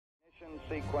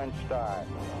Sequence start.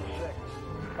 6,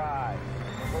 5,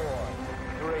 4,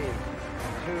 3,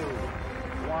 2,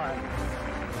 1,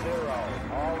 0.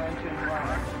 All engine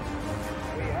running.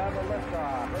 We have a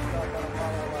liftoff. Liftoff on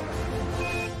Apollo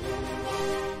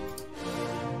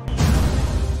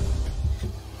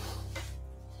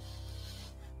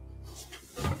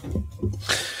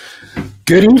 11.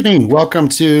 Good evening. Welcome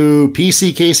to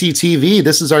PCKC TV.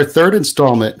 This is our third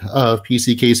installment of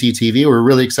PCKC TV. We're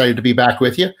really excited to be back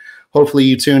with you. Hopefully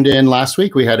you tuned in last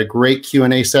week. We had a great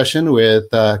Q&A session with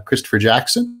Christopher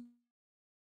Jackson.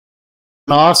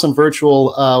 An awesome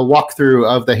virtual walkthrough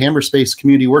of the Hammerspace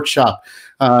Community Workshop,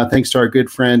 thanks to our good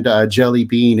friend Jelly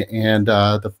Bean and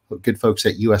the good folks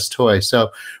at US Toy. So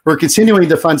we're continuing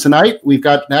the fun tonight. We've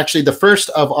got actually the first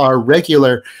of our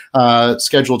regular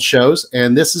scheduled shows,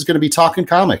 and this is going to be Talking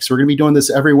Comics. We're going to be doing this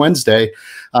every Wednesday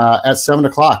at 7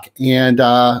 o'clock. And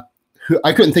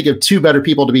I couldn't think of two better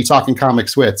people to be talking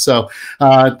comics with. So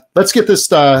let's get this.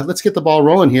 Let's get the ball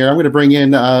rolling here. I'm going to bring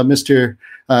in Mr.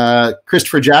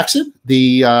 Christopher Jackson,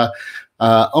 the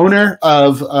owner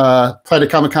of Planet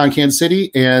Comicon Kansas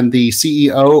City and the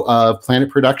CEO of Planet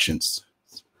Productions.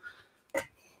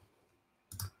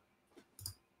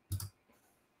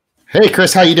 Hey,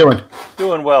 Chris, how you doing?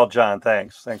 Doing well, John.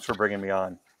 Thanks. Thanks for bringing me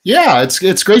on. Yeah,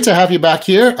 it's great to have you back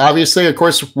here. Obviously, of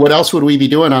course, what else would we be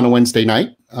doing on a Wednesday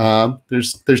night?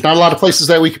 There's not a lot of places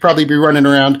that we could probably be running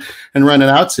around and running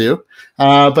out to,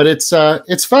 but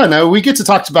it's fun. We get to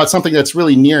talk about something that's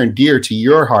really near and dear to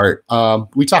your heart.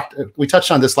 We touched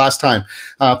on this last time.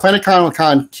 Planet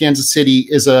Comicon Kansas City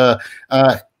is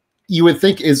you would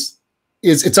think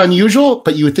it's unusual,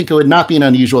 but you would think it would not be an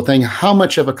unusual thing. How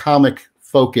much of a comic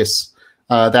focus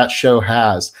that show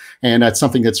has, and that's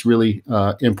something that's really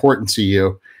important to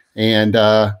you. And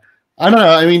I don't know.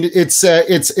 I mean, it's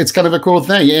kind of a cool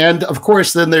thing. And of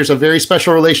course, then there's a very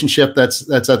special relationship that's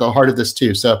at the heart of this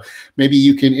too. So maybe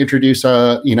you can introduce,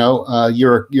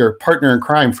 your partner in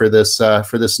crime for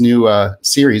this new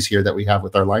series here that we have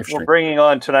with our live stream. We're bringing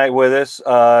on tonight with us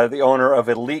the owner of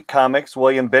Elite Comics,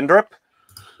 William Binderup,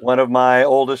 one of my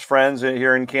oldest friends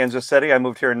here in Kansas City. I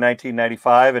moved here in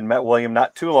 1995 and met William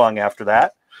not too long after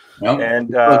that. Yep.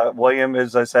 And William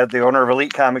is, as I said, the owner of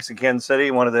Elite Comics in Kansas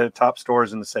City, one of the top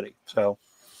stores in the city. So,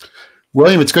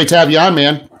 William, it's great to have you on,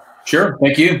 man. Sure,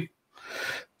 thank you.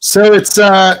 So it's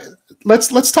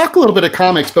let's talk a little bit of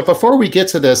comics, but before we get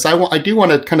to this, I do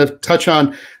want to kind of touch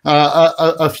on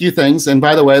a few things. And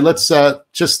by the way, let's go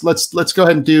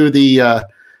ahead and do the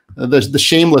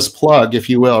shameless plug, if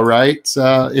you will, right?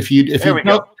 If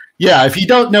you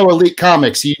don't know Elite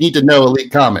Comics, you need to know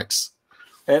Elite Comics.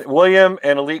 And William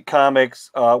and Elite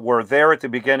Comics were there at the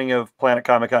beginning of Planet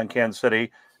Comicon Kansas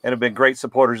City and have been great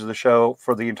supporters of the show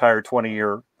for the entire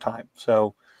 20-year time.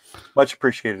 So much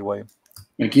appreciated, William.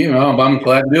 Thank you. I'm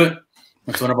glad to do it.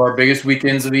 It's one of our biggest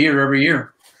weekends of the year every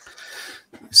year.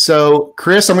 So,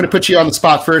 Chris, I'm going to put you on the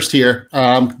spot first here,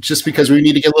 just because we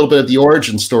need to get a little bit of the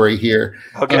origin story here.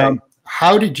 Okay.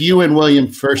 How did you and William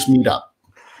first meet up?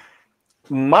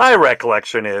 My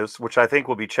recollection is, which I think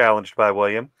will be challenged by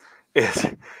William, is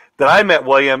that I met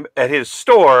William at his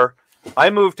store. I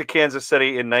moved to Kansas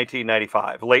City in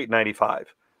 1995, late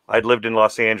 95. I'd lived in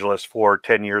Los Angeles for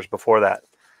 10 years before that.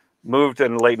 Moved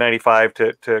in late 95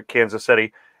 to Kansas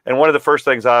City. And one of the first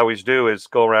things I always do is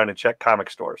go around and check comic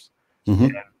stores. Mm-hmm.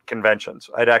 And conventions.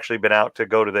 I'd actually been out to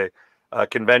go to the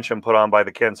convention put on by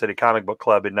the Kansas City Comic Book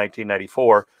Club in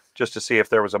 1994 just to see if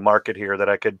there was a market here that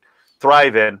I could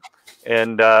thrive in.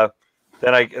 And then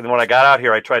when I got out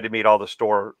here, I tried to meet all the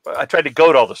store. I tried to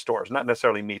go to all the stores, not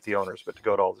necessarily meet the owners, but to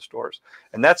go to all the stores.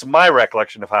 And that's my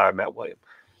recollection of how I met William.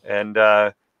 And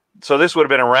so this would have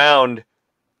been around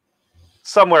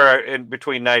somewhere in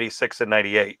between 96 and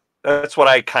 98. That's what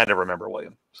I kind of remember,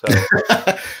 William.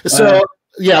 So,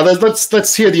 yeah,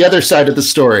 let's hear the other side of the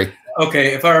story.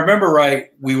 Okay, if I remember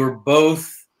right, we were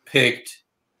both picked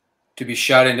to be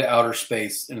shot into outer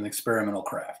space in an experimental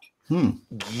craft.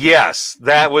 Yes,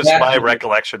 that was my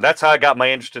recollection. That's how I got my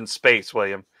interest in space,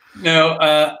 William. No,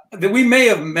 that we may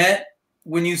have met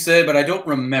when you said, but I don't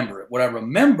remember it. What I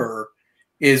remember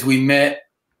is we met.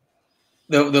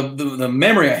 The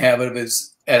memory I have of it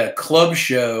is at a club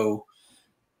show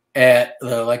at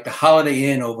the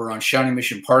Holiday Inn over on Shawnee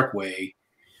Mission Parkway,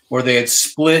 where they had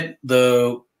split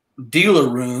the dealer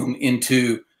room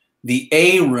into the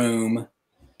A room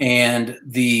and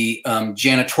the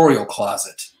janitorial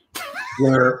closet,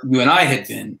 where you and I had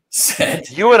been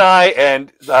set. You and I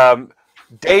and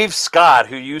Dave Scott,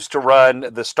 who used to run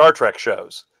the Star Trek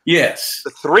shows. Yes.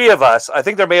 The three of us, I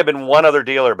think there may have been one other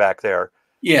dealer back there.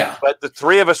 Yeah. But the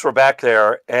three of us were back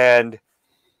there, and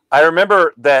I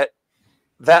remember that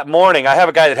that morning, I have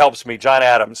a guy that helps me, John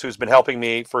Adams, who's been helping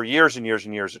me for years and years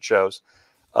and years at shows.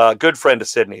 Good friend of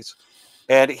Sydney's.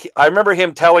 And I remember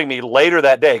him telling me later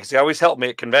that day, because he always helped me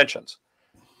at conventions.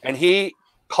 And he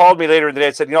called me later in the day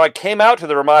and said, I came out to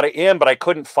the Ramada Inn, but I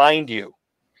couldn't find you.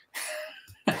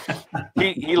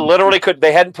 he literally could.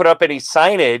 They hadn't put up any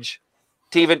signage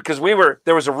to even, because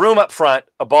there was a room up front,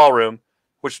 a ballroom,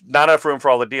 which not enough room for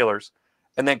all the dealers.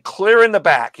 And then clear in the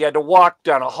back, you had to walk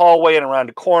down a hallway and around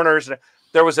the corners. And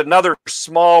there was another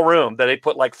small room that they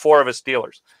put like 4 of us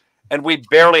dealers. And we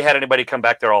barely had anybody come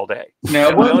back there all day.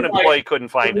 Now, my own employee couldn't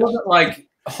find it. It wasn't like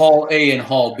Hall A and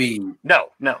Hall B. No.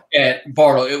 At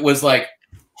Bartle. It was like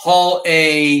Hall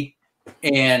A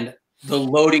and the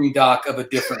loading dock of a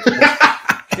different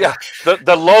yeah,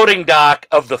 the loading dock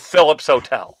of the Phillips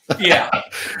Hotel. Yeah.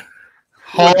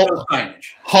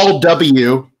 Hall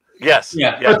W. Yes.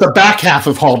 Yeah. But the back half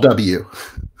of Hall W.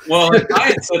 Well, I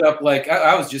had set up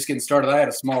I was just getting started. I had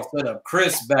a small setup.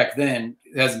 Chris back then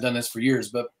hasn't done this for years,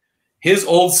 but his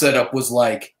old setup was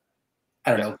like,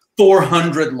 I don't know,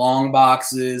 400 long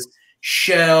boxes,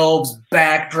 shelves,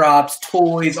 backdrops,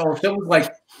 toys. All it was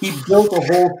like he built a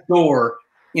whole store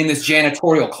in this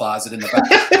janitorial closet in the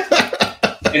back.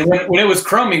 And when it was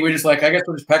crummy, we were just like, I guess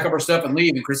we'll just pack up our stuff and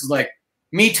leave. And Chris was like,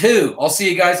 me too. I'll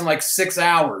see you guys in like 6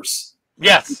 hours.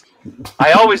 Yes.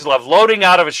 I always love loading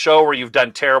out of a show where you've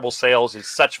done terrible sales is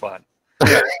such fun.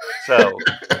 Yeah. So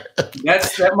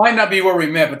that might not be where we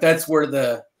met, but that's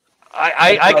where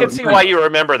I can see why you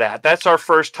remember that. That's our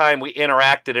first time we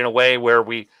interacted in a way where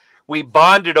we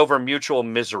bonded over mutual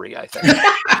misery, I think.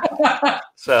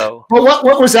 So, well,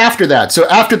 what was after that? So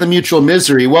after the mutual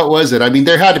misery, what was it? I mean,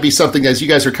 there had to be something, as you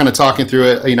guys are kind of talking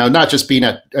through it, not just being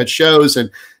at shows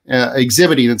and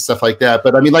exhibiting and stuff like that,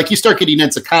 but I mean, like you start getting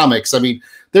into comics. I mean,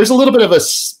 there's a little bit of a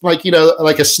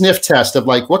sniff test of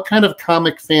like, what kind of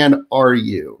comic fan are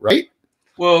you, right?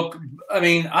 Well, I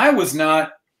mean,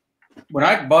 when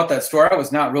I bought that store, I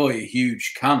was not really a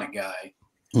huge comic guy.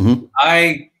 Mm-hmm.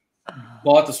 I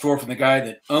bought the store from the guy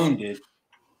that owned it,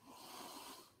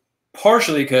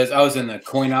 partially because I was in the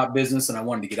coin op business and I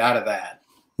wanted to get out of that.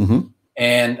 Mm-hmm.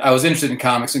 And I was interested in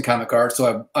comics and comic art,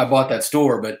 so I bought that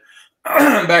store. But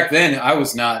back then, I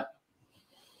was not,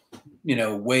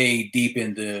 way deep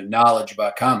into knowledge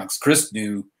about comics. Chris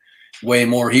knew way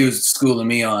more. He was schooling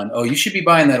me on, you should be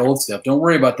buying that old stuff. Don't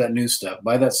worry about that new stuff.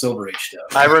 Buy that Silver Age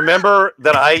stuff. I remember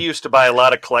that I used to buy a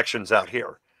lot of collections out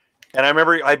here. And I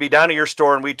remember I'd be down at your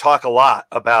store and we'd talk a lot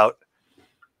about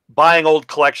buying old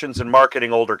collections and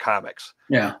marketing older comics.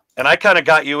 Yeah. And I kind of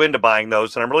got you into buying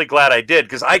those. And I'm really glad I did,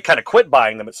 because I kind of quit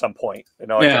buying them at some point. I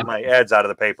took my ads out of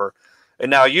the paper.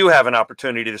 And now you have an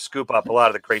opportunity to scoop up a lot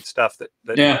of the great stuff that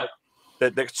but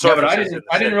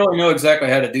I didn't really know exactly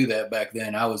how to do that back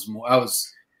then. I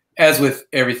was, as with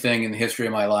everything in the history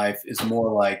of my life, is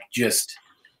more like just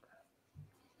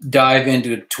dive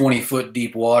into 20-foot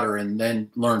deep water and then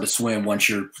learn to swim once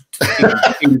you're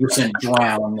 80%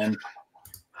 drowned. And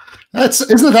that's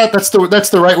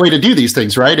the right way to do these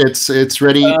things, right? It's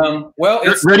ready.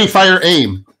 It's ready, fire,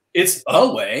 aim. It's a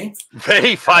way.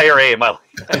 Ready, fire, aim. I'm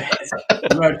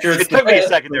not sure it took me a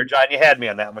second there, John. You had me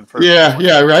on that one first.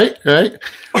 Yeah, right.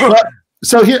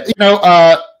 So here, we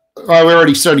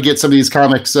already started to get some of these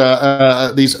comics,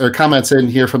 comments in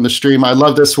here from the stream. I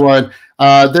love this one.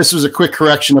 This was a quick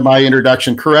correction to my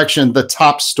introduction. The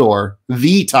top store,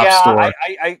 the top store.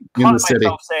 I caught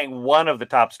myself saying one of the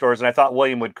top stores, and I thought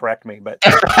William would correct me, but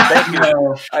thank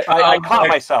you. I caught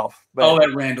myself. But I'll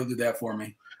let Randall do that for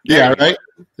me. Yeah, right.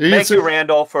 Thank you,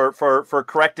 Randall, for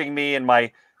correcting me in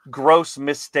my gross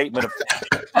misstatement of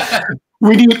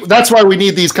That's why we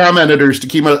need these comment editors to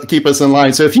keep us in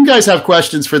line. So if you guys have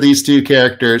questions for these two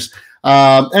characters,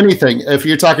 anything, if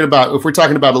we're talking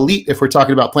about Elite, if we're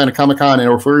talking about Planet Comicon,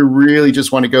 or if we really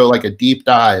just want to go like a deep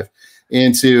dive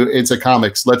into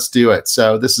comics, let's do it.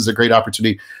 So this is a great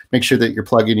opportunity. Make sure that you're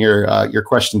plugging your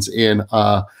questions in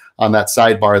on that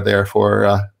sidebar there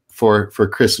for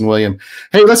Chris and William.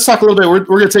 Hey, let's talk a little bit.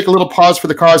 We're going to take a little pause for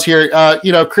the cause here.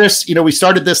 Chris, we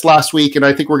started this last week, and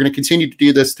I think we're going to continue to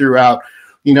do this throughout,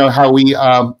 how we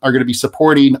are going to be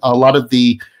supporting a lot of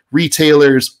the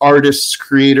retailers, artists,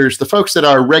 creators, the folks that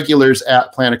are regulars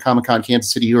at Planet Comicon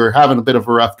Kansas City who are having a bit of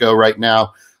a rough go right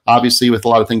now, obviously with a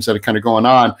lot of things that are kind of going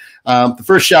on. The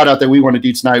first shout out that we want to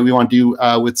do tonight, we want to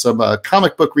do with some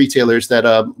comic book retailers that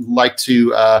like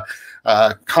to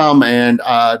come and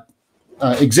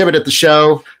exhibit at the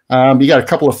show. You got a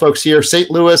couple of folks here, St.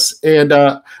 Louis, and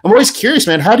I'm always curious,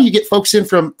 man, how do you get folks in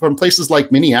from places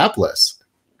like Minneapolis?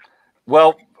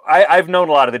 Well, I've known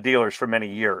a lot of the dealers for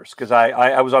many years because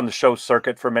I was on the show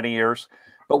circuit for many years.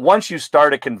 But once you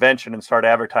start a convention and start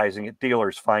advertising it,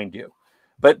 dealers find you.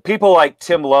 But people like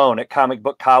Tim Lone at Comic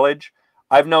Book College,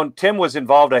 I've known Tim was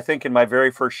involved, I think, in my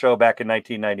very first show back in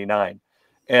 1999.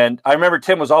 And I remember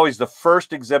Tim was always the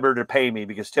first exhibitor to pay me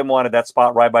because Tim wanted that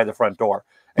spot right by the front door.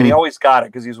 And he always got it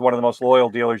because he was one of the most loyal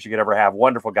dealers you could ever have.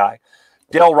 Wonderful guy.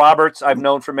 Dale Roberts, I've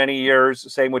known for many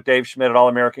years. Same with Dave Schmidt at All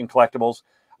American Collectibles.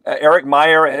 Eric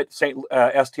Meyer at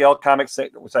STL Comics,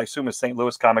 which I assume is St.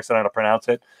 Louis Comics. I don't know how to pronounce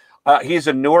it. He's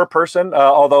a newer person,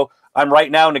 although I'm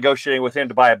right now negotiating with him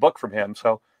to buy a book from him.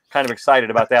 So kind of excited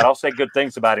about that. I'll say good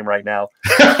things about him right now.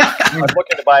 I'm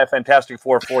looking to buy a Fantastic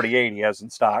Four 48 he has in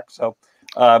stock. So,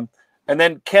 and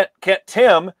then Kent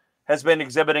Tim has been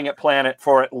exhibiting at Planet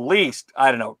for at least, I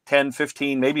don't know, 10,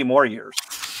 15, maybe more years.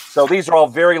 So these are all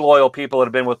very loyal people that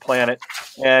have been with Planet,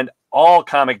 and all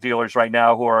comic dealers right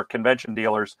now who are convention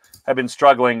dealers have been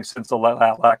struggling since the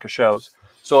lack of shows.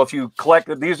 So if you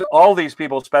collect these, all these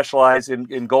people specialize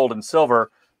in gold and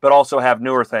silver, but also have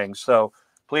newer things. So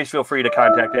please feel free to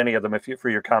contact any of them for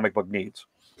your comic book needs.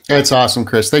 That's awesome,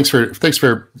 Chris. Thanks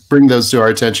for bringing those to our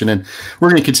attention, and we're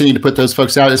going to continue to put those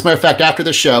folks out. As a matter of fact, after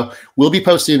the show, we'll be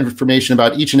posting information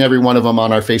about each and every one of them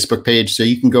on our Facebook page, so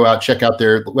you can go out, check out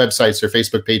their websites, their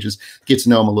Facebook pages, get to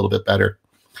know them a little bit better.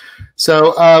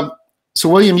 So,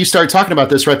 William, you started talking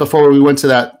about this right before we went to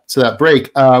that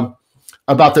break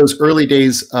about those early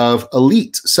days of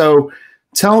Elite. So,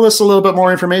 tell us a little bit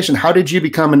more information. How did you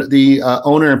become the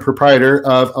owner and proprietor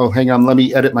of, oh, hang on, let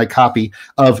me edit my copy,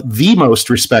 of the most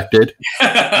respected,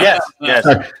 yes,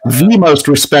 the most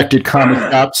respected comic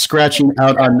shop, scratching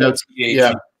out on notes.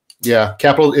 Yeah,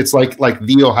 capital, it's like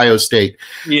the Ohio State.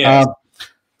 Yeah.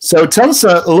 So tell us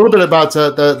a little bit about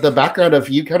the background of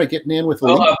you kind of getting in with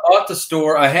Elite. Well, I bought the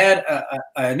store. I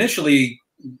initially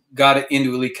got it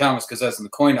into Elite Comics because I was in the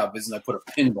coin op business. I put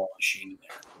a pinball machine in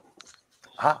there.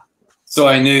 Ah. So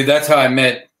I knew that's how I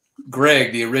met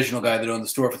Greg, the original guy that owned the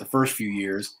store for the first few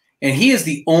years. And he is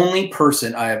the only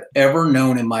person I have ever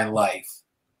known in my life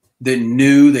that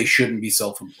knew they shouldn't be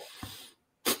self-employed.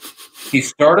 He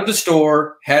started the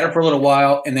store, had it for a little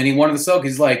while, and then he wanted to sell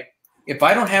because he's like, if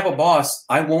I don't have a boss,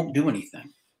 I won't do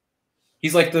anything.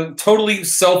 He's like the totally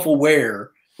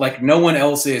self-aware, like no one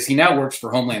else is. He now works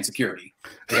for Homeland Security.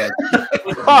 Yeah.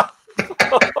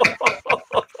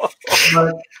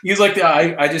 But he's like,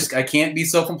 I can't be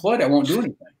self-employed. I won't do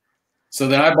anything. So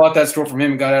then I bought that store from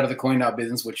him and got out of the coin op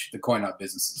business, which the coin op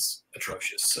business is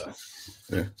atrocious. So,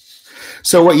 yeah.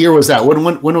 So what year was that?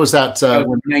 When was that?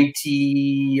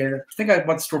 90. I think I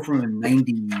bought the store from him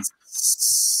in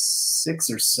 96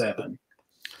 or 7.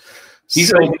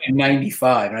 He's opened in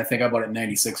 95, and I think I bought it in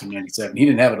 96 or 97. He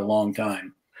didn't have it a long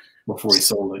time before he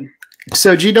sold it.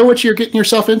 So do you know what you're getting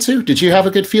yourself into? Did you have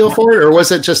a good feel for it, or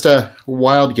was it just a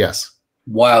wild guess?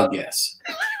 Wild guess.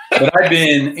 But I've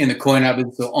been in the coin op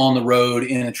business, so on the road,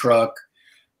 in a truck,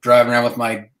 driving around with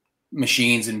my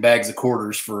machines and bags of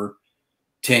quarters for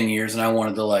 10 years. And I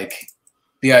wanted to,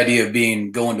 the idea of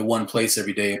going to one place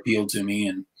every day appealed to me.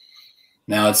 And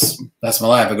now that's my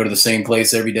life. I go to the same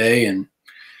place every day. And,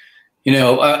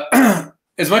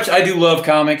 as much I do love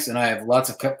comics, and I have lots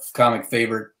of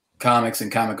favorite comics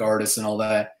and comic artists and all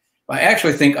that, I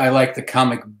actually think I like the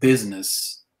comic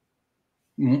business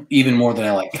even more than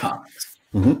I like comics.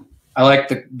 Mm-hmm. I like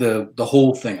the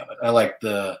whole thing of it. I like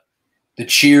the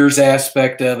Cheers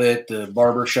aspect of it, the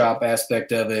barbershop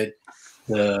aspect of it,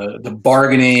 the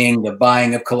bargaining, the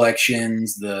buying of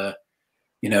collections, the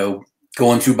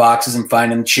going through boxes and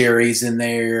finding cherries in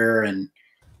there, and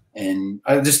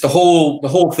just the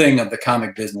whole thing of the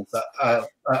comic business.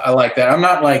 I like that. I'm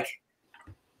not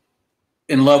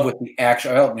in love with the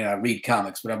actual. I read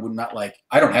comics, but I would not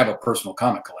I don't have a personal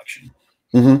comic collection.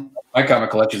 Mm-hmm. My comic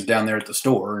collection is down there at the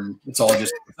store, and it's all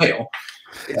just for sale.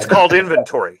 It's called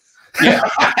inventory. Yeah,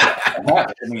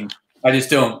 I mean, I just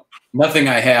don't. Nothing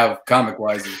I have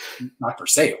comic-wise is not for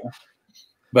sale.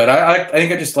 But I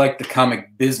think I just like the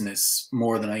comic business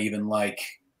more than I even like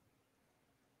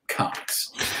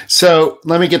comics. So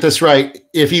let me get this right.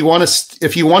 If you want to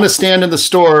stand in the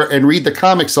store and read the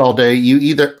comics all day, you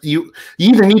either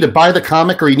need to buy the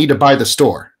comic or you need to buy the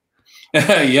store.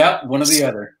 Yeah, one or the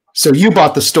other. So you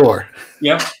bought the store.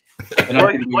 Yep.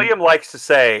 William likes to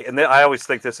say, and I always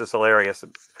think this is hilarious,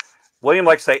 William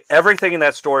likes to say everything in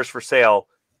that store is for sale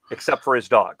except for his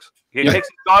dogs. He takes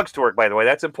his dogs to work, by the way.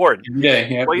 That's important.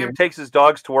 Yeah. William takes his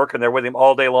dogs to work, and they're with him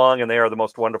all day long, and they are the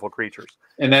most wonderful creatures.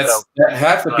 And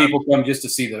half the people come just to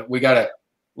see that.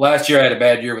 Last year I had a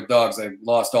bad year with dogs. I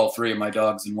lost all 3 of my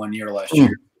dogs in 1 year last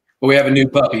year. But we have a new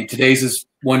puppy. Today's his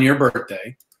 1-year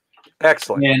birthday.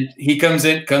 Excellent. And he comes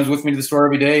with me to the store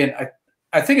every day. And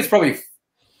I think it's probably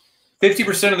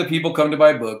 50% of the people come to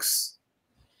buy books.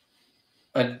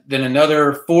 then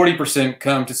another 40%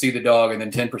 come to see the dog, and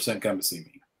then 10% come to see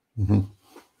me.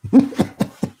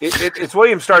 It's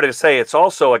William started to say, it's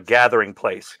also a gathering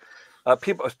place.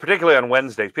 People, particularly on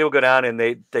Wednesdays, people go down and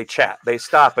they chat, they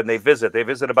stop and they visit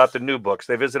about the new books,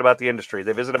 they visit about the industry,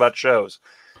 they visit about shows.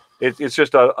 It's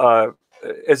just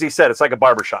as he said, it's like a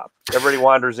barbershop. Everybody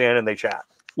wanders in and they chat.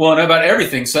 Well, and about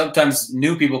everything. Sometimes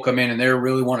new people come in and they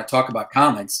really want to talk about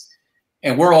comics,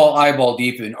 and we're all eyeball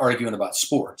deep in arguing about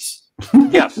sports.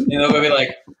 Yes. And they'll be like,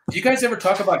 do you guys ever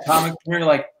talk about comics? And you're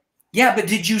like, yeah, but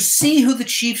did you see who the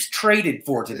Chiefs traded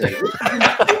for today?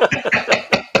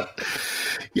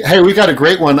 Hey, we got a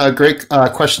great one, a great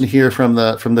question here from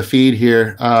the feed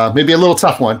here. Maybe a little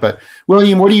tough one, but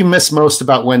William, what do you miss most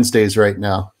about Wednesdays right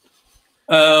now?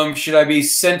 Should I be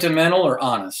sentimental or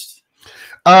honest?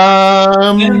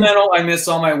 Sentimental, I miss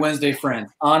all my Wednesday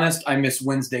friends. Honest, I miss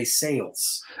Wednesday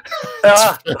sales.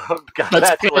 Oh, God,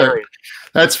 that's hilarious.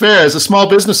 That's fair. As a small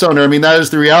business owner, I mean, that is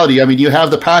the reality. I mean, you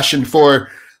have the passion for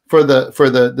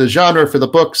the genre, for the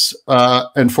books,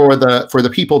 and for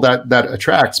the people that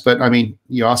attracts. But I mean,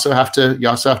 you also have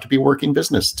to be working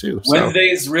business too. So. Wednesday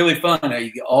is really fun.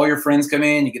 You get all your friends come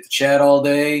in, you get to chat all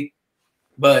day.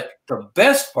 But the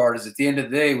best part is at the end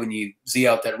of the day when you see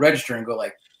out that register and go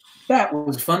like, that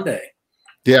was a fun day.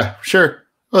 Yeah, sure,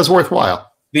 it was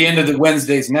worthwhile. The end of the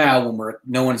Wednesdays now, when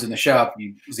no one's in the shop,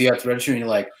 you see out the register and you're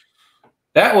like,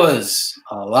 that was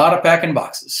a lot of packing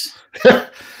boxes.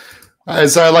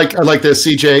 As I like this,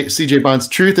 CJ Bonds.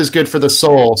 Truth is good for the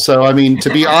soul. So I mean,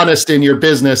 to be honest in your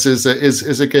business is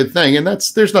a good thing, and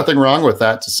there's nothing wrong with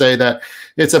that. To say that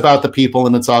it's about the people,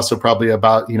 and it's also probably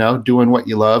about doing what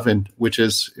you love, and which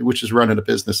is running a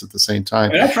business at the same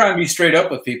time. And I try and be straight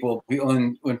up with people.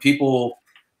 When people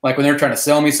like when they're trying to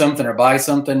sell me something or buy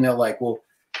something, they're like, well,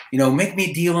 make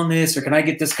me a deal on this, or can I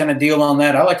get this kind of deal on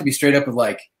that? I like to be straight up with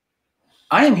like,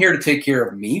 I am here to take care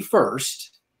of me first.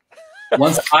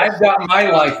 Once I've got my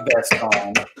life vest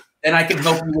on, then I can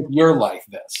help you with your life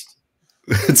vest.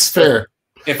 It's fair.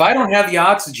 If I don't have the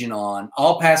oxygen on,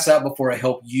 I'll pass out before I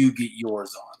help you get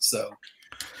yours on. So,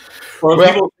 or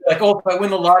people are like, oh, if I win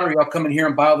the lottery, I'll come in here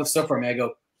and buy all this stuff for me. I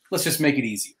go, let's just make it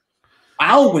easy.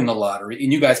 I'll win the lottery,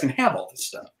 and you guys can have all this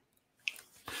stuff.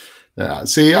 Yeah.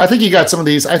 See, I think you got some of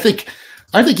these. I think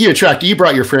you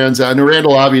brought your friends out. And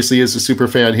Randall obviously is a super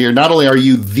fan here. Not only are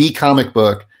you the comic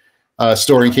book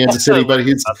store in Kansas City, but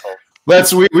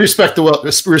we respect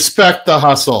the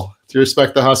hustle. To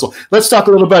respect the hustle. Let's talk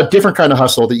a little about a different kind of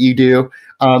hustle that you do.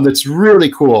 That's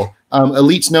really cool.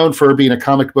 Elite's known for being a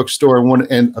comic book store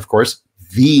and of course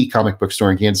the comic book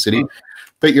store in Kansas City.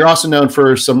 But you're also known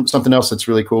for something else that's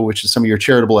really cool, which is some of your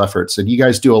charitable efforts. And you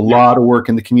guys do a lot of work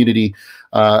in the community,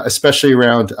 especially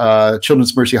around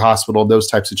Children's Mercy Hospital and those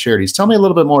types of charities. Tell me a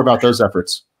little bit more about those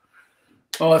efforts.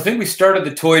 Well, I think we started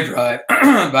the toy drive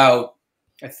about,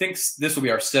 I think this will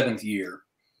be our 7th year.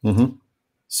 Mm-hmm.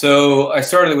 So I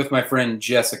started with my friend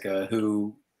Jessica,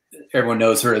 who everyone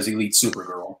knows her as Elite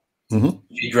Supergirl. Mm-hmm.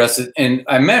 She dressed it, and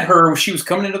I met her. She was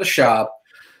coming into the shop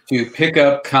to pick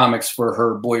up comics for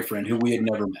her boyfriend, who we had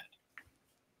never met.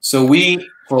 So we,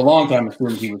 for a long time,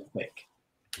 assumed he was fake,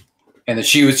 and that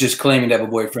she was just claiming to have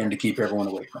a boyfriend to keep everyone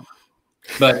away from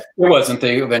her. But it wasn't.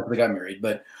 They eventually got married.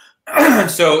 But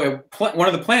so at one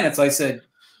of the planets, I said,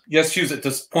 yes, she was at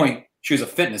this point, she was a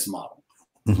fitness model.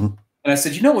 Mm-hmm. And I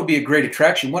said, what would be a great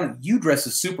attraction? Why don't you dress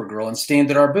as Supergirl and stand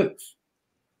at our booth?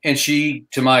 And she,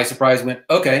 to my surprise, went,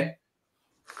 okay.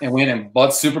 And went and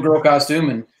bought the Supergirl costume.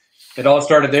 And it all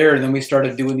started there. And then we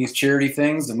started doing these charity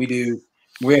things. And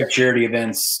we have charity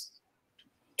events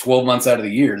 12 months out of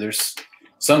the year. There's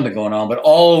something going on. But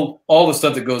all the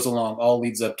stuff that goes along all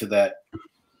leads up to that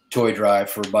toy drive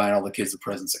for buying all the kids the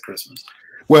presents at Christmas.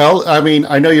 Well, I mean,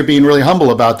 I know you're being really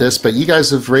humble about this, but you guys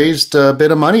have raised a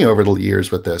bit of money over the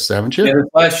years with this, haven't you? Yeah,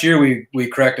 last year we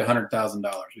cracked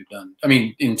 $100,000. We've done,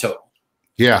 in total.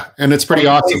 Yeah, and it's pretty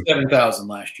awesome. $7,000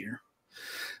 last year.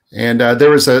 And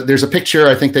there's a picture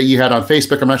I think that you had on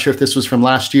Facebook. I'm not sure if this was from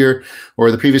last year or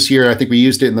the previous year. I think we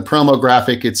used it in the promo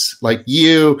graphic. It's like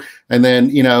you, and then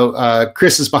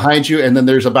Chris is behind you, and then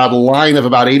there's about a line of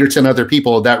about 8 or 10 other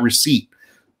people. That receipt.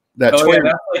 That's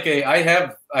like I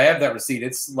have that receipt.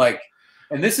 It's like,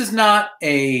 and this is not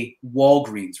a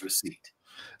Walgreens receipt.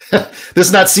 This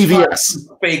is not CVS.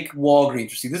 Fake Walgreens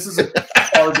receipt. This is a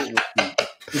Target receipt.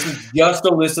 This is just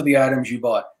a list of the items you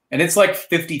bought, and it's like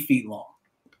 50 feet long.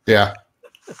 Yeah,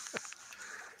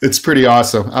 it's pretty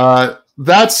awesome.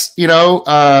 that's,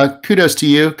 kudos to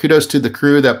you. Kudos to the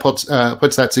crew that puts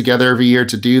that together every year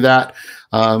to do that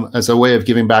as a way of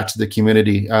giving back to the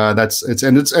community.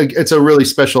 It's a really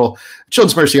special.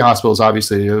 Children's Mercy Hospital is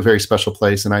obviously a very special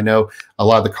place, and I know a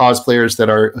lot of the cosplayers that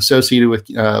are associated with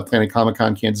Planet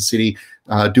Comicon Kansas City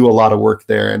do a lot of work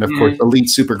there, and of course, Elite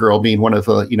Supergirl being one of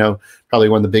the probably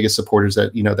one of the biggest supporters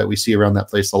that that we see around that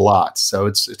place a lot. So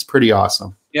it's pretty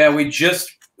awesome. Yeah, we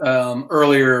just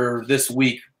earlier this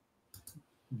week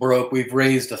we've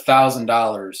raised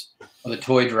 $1,000 for the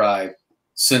toy drive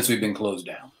since we've been closed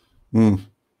down.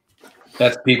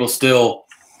 That's people still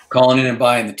calling in and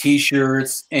buying the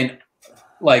T-shirts, and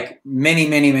like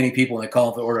many people when they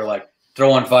call for the order, like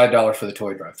throw on $5 for the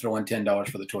toy drive, throw on $10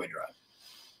 for the toy drive.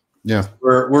 Yeah,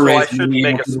 we're so raising. I shouldn't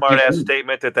make a smart ass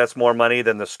statement that that's more money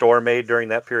than the store made during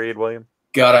that period, William.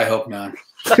 God, I hope not.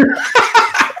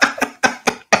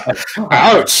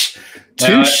 Ouch.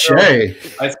 Touche.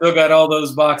 I still got all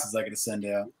those boxes I got to send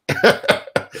out.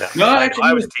 Yeah. No,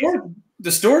 actually,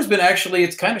 the store's been actually.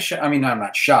 It's kind of. I mean, I'm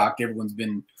not shocked. Everyone's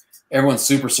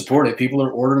super supportive. People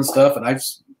are ordering stuff, and I'm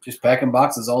just packing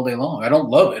boxes all day long. I don't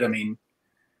love it. I mean,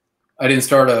 I didn't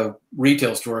start a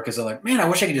retail store because I'm like, man, I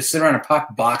wish I could just sit around and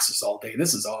pack boxes all day.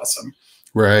 This is awesome.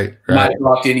 Right. Not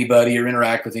talk to anybody or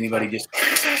interact with anybody just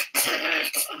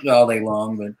all day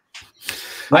long, but.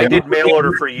 I did mail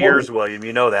order for years, William.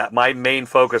 You know that. My main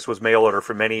focus was mail order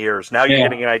for many years. Now you're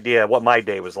getting an idea of what my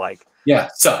day was like. Yeah,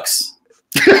 sucks.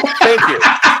 Thank you.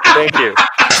 Thank you.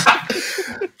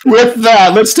 With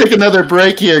that, let's take another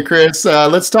break here, Chris.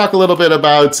 Let's talk a little bit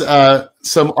about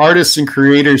some artists and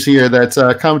creators here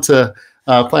that come to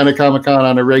Planet Comicon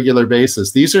on a regular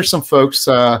basis. These are some folks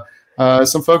that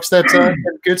are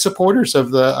good supporters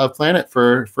of Planet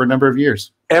for a number of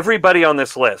years. Everybody on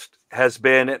this list has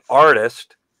been an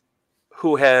artist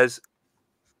who has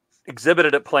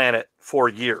exhibited at Planet for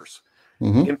years.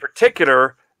 In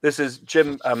particular, this is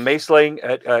Jim Maesling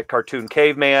at Cartoon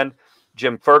Caveman,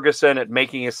 Jim Ferguson at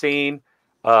Making a Scene,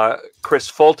 Chris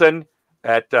Fulton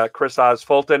at Chris Oz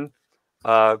Fulton.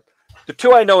 The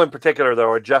two I know in particular,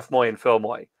 though, are Jeff Moy and Phil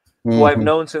Moy, who I've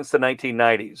known since the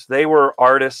 1990s. They were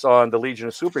artists on the Legion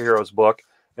of Superheroes book,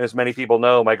 and as many people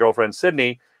know, my girlfriend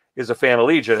Sydney is a fan of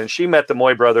Legion, and she met the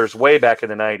Moy brothers way back in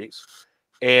the 90s.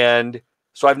 And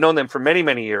so I've known them for many,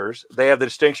 many years. They have the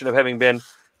distinction of having been,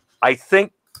 I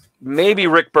think, maybe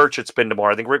Rick Burchett's been to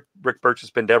more. I think Rick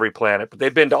Burchett's been to every Planet, but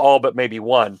they've been to all but maybe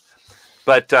one.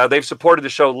 But they've supported the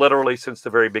show literally since the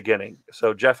very beginning.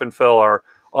 So Jeff and Phil are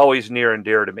always near and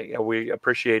dear to me. We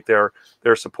appreciate their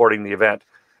supporting the event.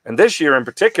 And this year in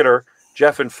particular,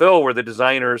 Jeff and Phil were the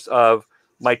designers of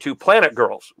my two Planet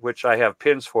Girls, which I have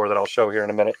pins for that I'll show here in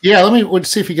a minute. Yeah, let's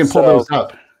see if you can pull those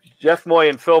up. Jeff Moy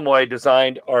and Phil Moy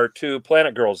designed our two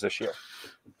Planet Girls this year.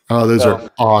 Oh, those are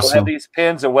awesome. We'll have these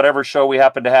pins at whatever show we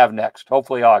happen to have next,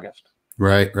 hopefully August.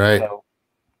 Right. So,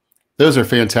 those are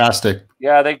fantastic.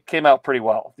 Yeah, they came out pretty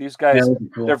well. These guys,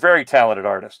 they're very talented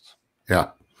artists. Yeah.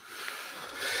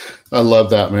 I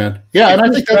love that, man. Yeah, and I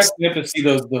think that's... You have to see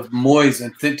the Moys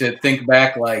and to think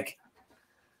back like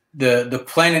the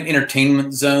Planet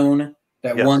Entertainment Zone,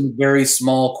 that one very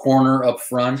small corner up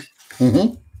front.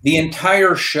 The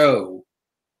entire show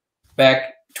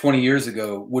back 20 years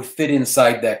ago would fit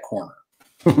inside that corner.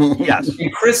 Yes.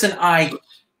 And Chris and I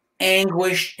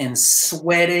anguished and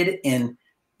sweated and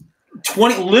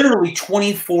literally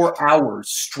 24 hours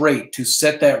straight to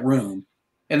set that room.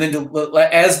 And then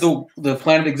as the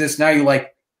Planet exists now, you're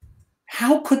like,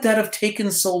 how could that have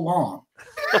taken so long?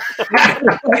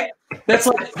 That's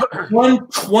like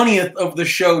 1/20th of the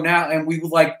show now, and we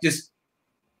like just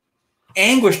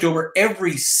anguished over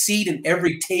every seat and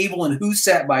every table and who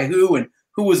sat by who and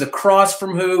who was across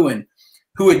from who and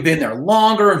who had been there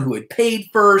longer and who had paid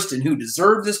first and who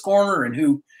deserved this corner and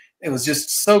who. It was just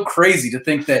so crazy to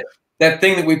think that that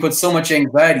thing that we put so much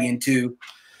anxiety into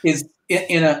is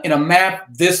in a map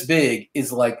this big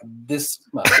is like this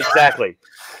much. Exactly.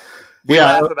 We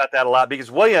laugh about that a lot because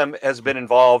William has been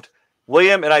involved.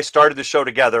 William and I started the show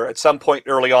together. At some point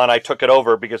early on, I took it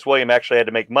over because William actually had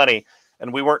to make money,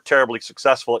 and we weren't terribly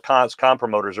successful at con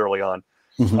promoters early on.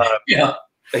 Yeah.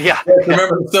 Yeah.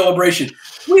 Remember the celebration?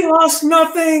 We lost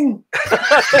nothing.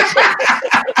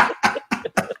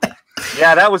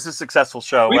 Yeah, that was a successful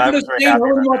show. We could have stayed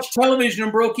home and watched television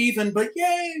and broke even, but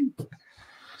yay.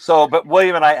 So, but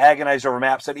William and I agonized over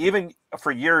maps, and even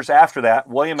for years after that,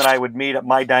 William and I would meet at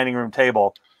my dining room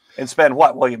table and spend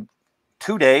what, William,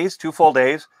 2 days, 2 full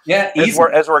days? Yeah, as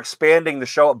we're expanding the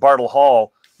show at Bartle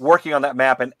Hall, working on that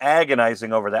map and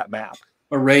agonizing over that map.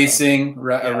 erasing,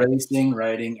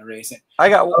 writing, erasing.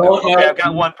 I've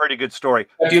got one pretty good story.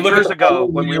 If you look years at ago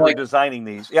when we were designing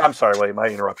these. Yeah, I'm sorry, William, I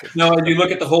interrupted. No, if you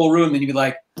look at the whole room, then you'd be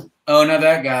like, oh, now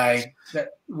that guy,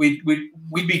 we'd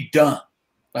be done.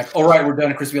 Like, all right, we're done.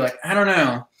 And Chris would be like, I don't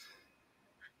know.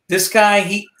 This guy,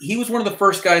 he was one of the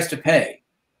first guys to pay.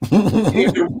 You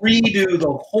have to redo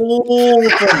the whole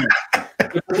thing.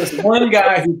 This one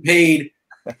guy who paid,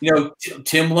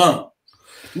 Tim Lone.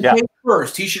 He paid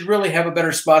first. He should really have a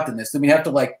better spot than this. Then we have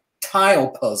to like tile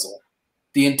puzzle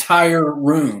the entire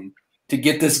room to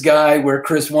get this guy where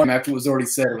Chris won after it was already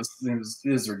said. It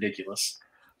was ridiculous.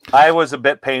 I was a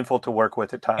bit painful to work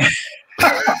with at times.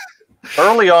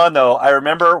 Early on, though, I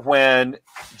remember when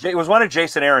it was one of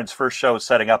Jason Aaron's first shows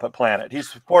setting up at Planet. He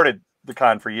supported the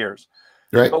con for years.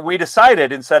 Right. But we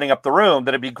decided in setting up the room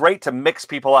that it'd be great to mix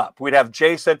people up. We'd have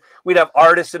Jason, we'd have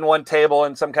artists in one table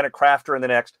and some kind of crafter in the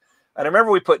next. And I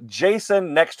remember we put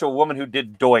Jason next to a woman who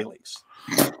did doilies.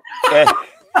 And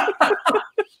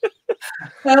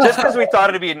just because we thought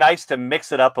it'd be nice to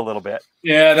mix it up a little bit.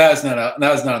 Yeah, that was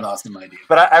not an awesome idea.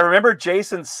 But I remember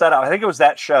Jason's setup. I think it was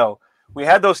that show. We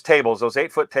had those tables, those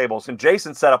 8-foot tables, and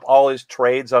Jason set up all his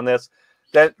trades on this.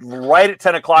 That right at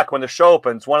 10 o'clock when the show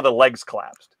opens, one of the legs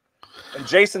collapsed. And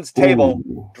Jason's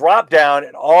table dropped down,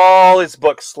 and all his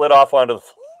books slid off onto the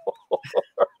floor.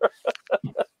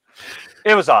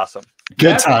 It was awesome.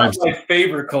 Good times. My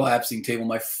favorite collapsing table.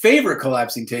 My favorite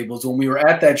collapsing table is when we were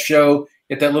at that show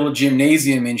at that little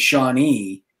gymnasium in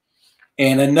Shawnee,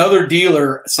 and another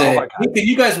dealer said, hey, can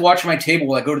you guys watch my table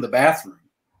while I go to the bathroom?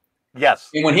 Yes.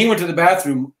 And when he went to the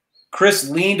bathroom, Chris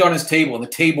leaned on his table, and the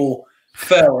table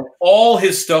fell, and all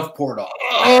his stuff poured off.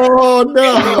 Oh,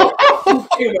 no.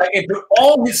 And put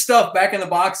all his stuff back in the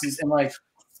boxes, and like,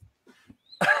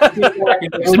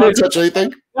 didn't touch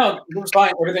anything? No, it was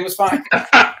fine. Everything was fine.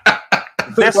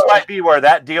 This might be where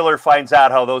that dealer finds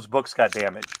out how those books got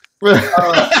damaged.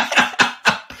 I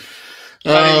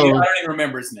don't even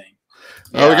remember his name.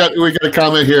 Yeah. We got a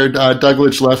comment here.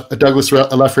 Douglas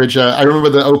Leffridge. I remember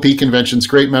the OP conventions.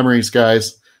 Great memories,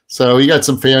 guys. So you got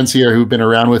some fans here who've been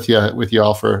around with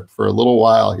y'all for a little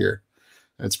while here.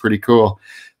 That's pretty cool.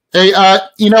 Hey,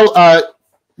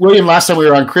 William, last time we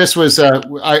were on, Chris was.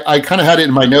 I kind of had it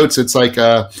in my notes. It's like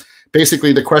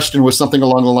basically the question was something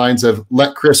along the lines of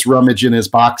let Chris rummage in his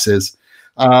boxes.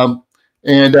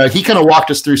 And he kind of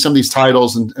walked us through some of these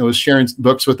titles and was sharing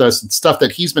books with us and stuff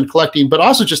that he's been collecting, but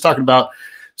also just talking about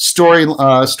story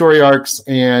arcs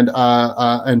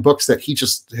and books that he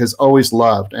just has always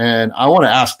loved. And I want to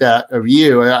ask that of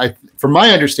you. From my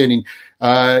understanding,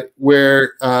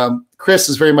 where Chris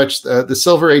is very much the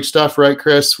Silver Age stuff, right,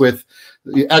 Chris, with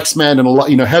the X-Men and a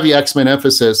lot, heavy X-Men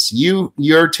emphasis.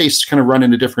 Your tastes kind of run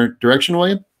in a different direction,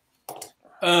 William.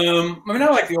 I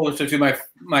like the older stuff too.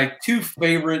 My two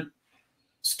favorite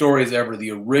stories ever: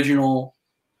 the original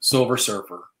Silver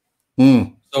Surfer.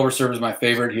 Silver Surfer is my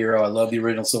favorite hero. I love the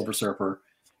original Silver Surfer.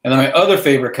 And then my other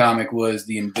favorite comic was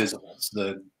The Invisibles,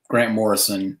 the Grant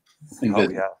Morrison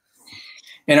Invisibles. Oh, yeah.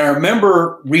 And I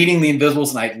remember reading The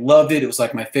Invisibles, and I loved it. It was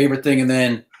like my favorite thing. And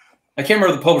then I can't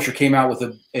remember, the publisher came out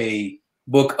with a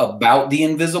book about The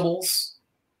Invisibles,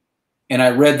 and I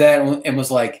read that and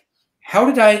was like, how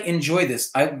did I enjoy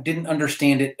this? I didn't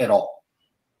understand it at all.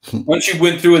 Once you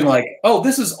went through and like, oh,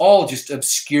 this is all just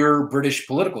obscure British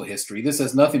political history. This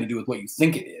has nothing to do with what you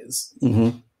think it is.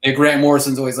 Mm-hmm. And Grant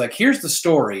Morrison's always like, here's the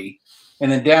story,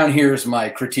 and then down here's my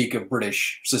critique of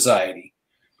British society.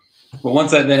 But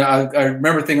once then I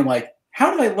remember thinking like, how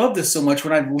did I love this so much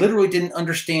when I literally didn't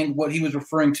understand what he was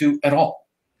referring to at all?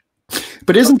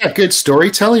 But isn't that good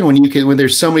storytelling when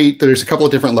there's a couple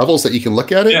of different levels that you can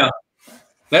look at it? Yeah.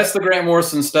 That's the Grant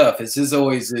Morrison stuff. It's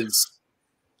always his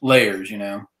layers,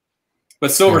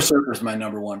 But Silver Surfer is my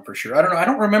number one for sure. I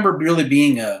don't remember really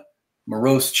being a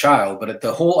morose child, but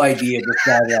the whole idea of this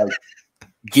guy like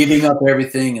giving up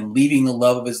everything and leaving the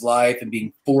love of his life and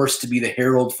being forced to be the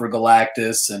herald for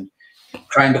Galactus and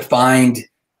trying to find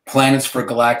planets for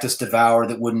Galactus to devour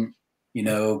that wouldn't,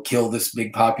 kill this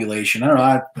big population. I don't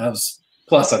know.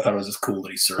 Plus, I thought it was just cool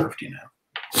that he served,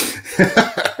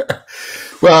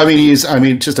 Well, he's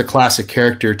just a classic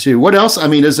character too. What else?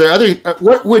 Is there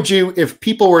what would you, if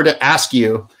people were to ask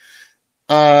you,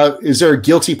 is there a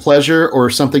guilty pleasure or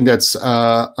something that's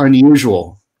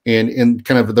unusual in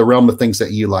kind of the realm of things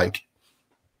that you like?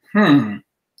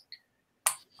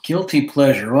 Guilty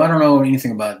pleasure. Well, I don't know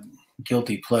anything about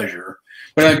guilty pleasure,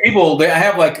 but I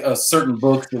have like a certain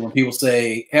book that when people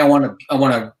say, hey, I want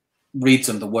to read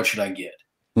something, what should I get?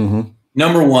 Mm-hmm.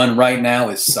 Number one right now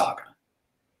is Saga.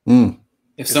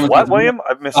 If someone what, William?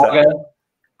 I've missed that.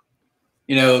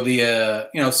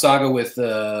 the saga with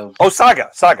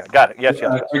Saga. Got it. Yes.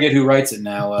 I forget who writes it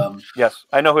now. Yes,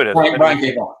 I know who it is. Brian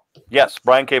K. Vaughan. Yes,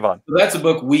 Brian K. Vaughan. So that's a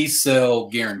book we sell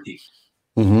guaranteed.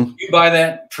 Mm-hmm. You buy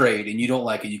that trade and you don't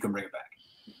like it, you can bring it back.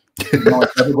 You don't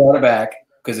ever brought it back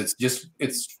because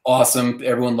it's awesome.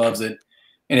 Everyone loves it.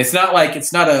 And it's not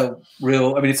a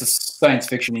real, I mean, it's a science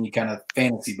fiction-y kind of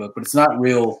fantasy book, but it's not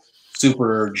real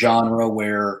super genre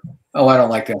where, oh, I don't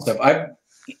like that stuff.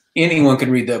 Anyone can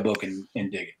read that book and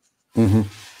dig it. Mm-hmm. And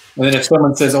then if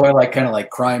someone says, oh, I like kind of like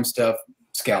crime stuff,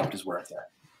 Scalped is where it's at.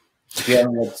 If you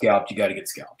haven't read Scalped, you got to get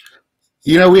Scalped.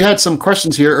 We had some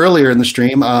questions here earlier in the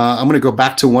stream. I'm going to go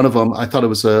back to one of them. I thought it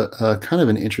was a kind of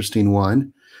an interesting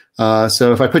one.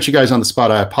 So if I put you guys on the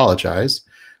spot, I apologize.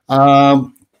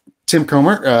 Tim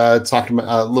Comer talking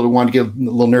about wanted to get a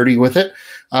little nerdy with it.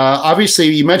 Obviously,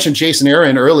 you mentioned Jason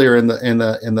Aaron earlier in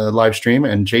the live stream,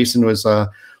 and Jason was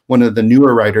one of the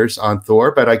newer writers on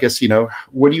Thor. But I guess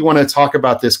what do you want to talk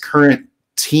about this current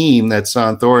team that's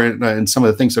on Thor and some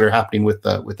of the things that are happening with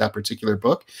that particular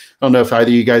book? I don't know if either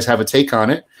of you guys have a take on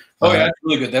it. Oh, yeah, that's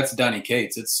really good. That's Donny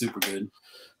Cates. It's super good.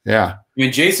 Yeah, I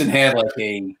mean, Jason had like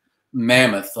a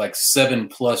mammoth, like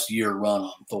 7+ year run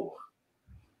on Thor.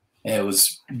 And it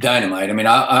was dynamite. I mean,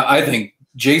 I think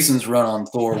Jason's run on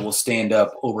Thor will stand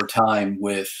up over time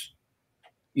with,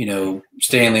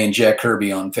 Stanley and Jack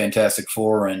Kirby on Fantastic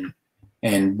Four and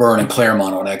Byrne and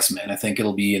Claremont on X-Men. I think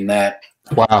it'll be in that.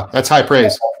 Wow, that's high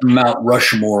praise. Mount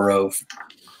Rushmore of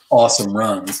awesome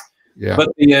runs. Yeah. But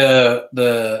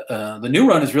the new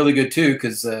run is really good too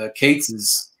because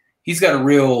Cates he's got a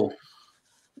real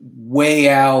way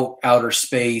out outer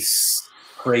space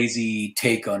crazy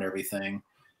take on everything.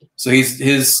 So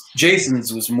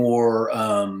Jason's was more,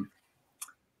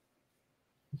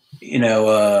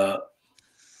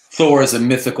 Thor is a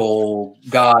mythical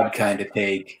god kind of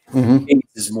take. Mm-hmm.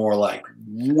 Cates is more like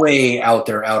way out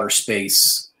there, outer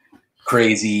space,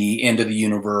 crazy, end of the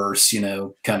universe,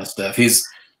 kind of stuff.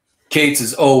 Cates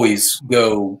is always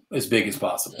go as big as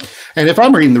possible. And if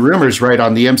I'm reading the rumors right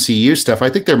on the MCU stuff, I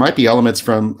think there might be elements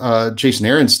from Jason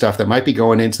Aaron's stuff that might be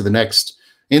going into the next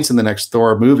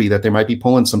Thor movie, that they might be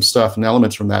pulling some stuff and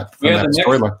elements from that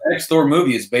storyline. The next Thor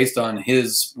movie is based on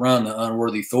his run, The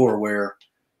Unworthy Thor, where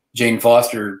Jane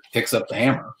Foster picks up the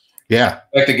hammer. Yeah.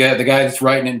 In fact, the guy that's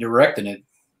writing and directing it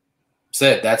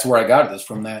said that's where I got this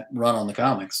from, that run on the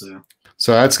comics.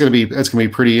 So that's gonna be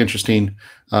pretty interesting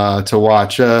to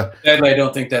watch. Sadly, I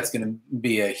don't think that's gonna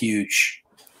be a huge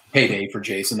payday for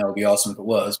Jason. That would be awesome if it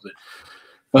was, but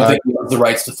I don't think he owns the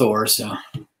rights to Thor, so.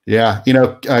 Yeah,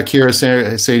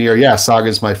 Kira saying here, yeah, Saga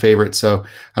is my favorite. So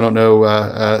I don't know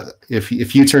if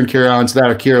you turn Kira onto that,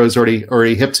 or Kira is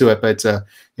already hip to it. But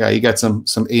yeah, you got some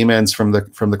amens from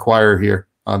the choir here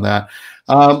on that.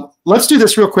 Let's do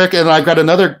this real quick, and I've got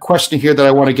another question here that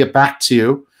I want to get back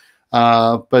to.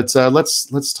 But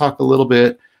let's talk a little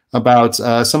bit about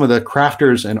some of the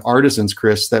crafters and artisans,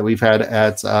 Chris, that we've had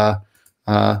at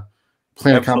Planet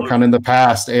Comicon in the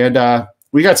past, and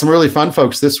we got some really fun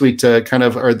folks this week to kind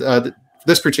of, or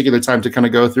this particular time to kind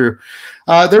of go through.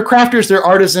 They're crafters, they're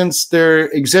artisans, they're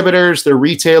exhibitors, they're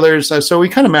retailers. So we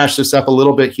kind of mashed this up a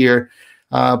little bit here.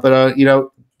 But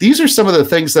these are some of the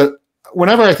things that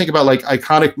whenever I think about like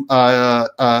iconic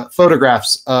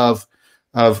photographs of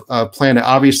Planet,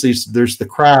 obviously there's the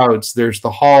crowds, there's the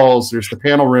halls, there's the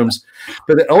panel rooms,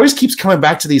 but it always keeps coming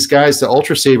back to these guys, the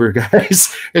Ultra Saber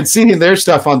guys, and seeing their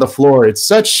stuff on the floor. It's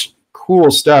such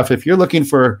cool stuff. If you're looking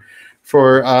for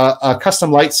a custom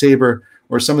lightsaber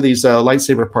or some of these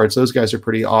lightsaber parts, those guys are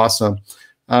pretty awesome.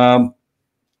 So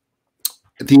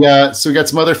we got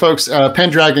some other folks,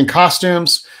 Pendragon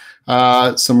Costumes,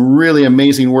 some really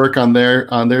amazing work on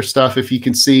their stuff. If you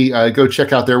can see, go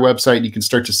check out their website. You can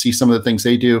start to see some of the things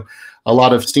they do. A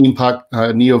lot of steampunk,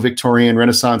 neo-Victorian,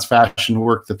 Renaissance fashion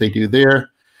work that they do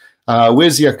there.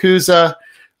 Wiz Yakuza,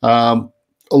 a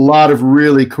lot of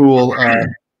really cool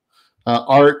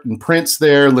art and prints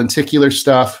there, lenticular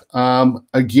stuff.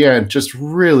 Again, just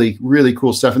really, really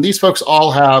cool stuff. And these folks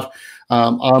all have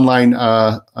online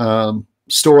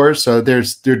stores, so they're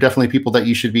definitely people that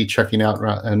you should be checking out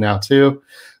now too.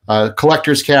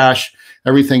 Collector's Cash,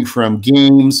 everything from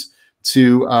games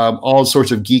to all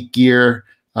sorts of geek gear,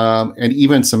 and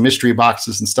even some mystery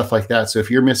boxes and stuff like that. So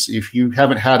if you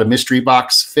haven't had a mystery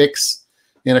box fix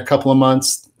in a couple of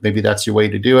months, maybe that's your way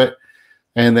to do it.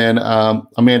 And then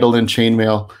Amanda Lynn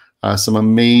Chainmail, some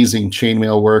amazing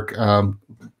chainmail work.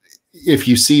 If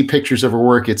you see pictures of her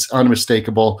work, it's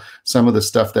unmistakable. Some of the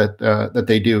stuff that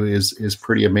they do is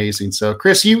pretty amazing. So,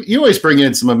 Chris, you always bring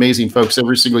in some amazing folks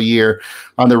every single year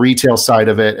on the retail side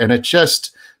of it, and it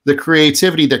just the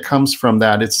creativity that comes from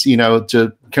that. It's, you know,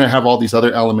 to kind of have all these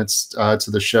other elements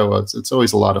to the show. It's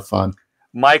always a lot of fun.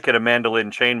 Mike at Amanda Lynn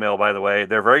Chainmail, by the way,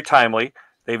 they're very timely.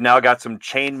 They've now got some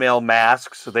chainmail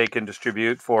masks so they can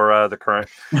distribute for the current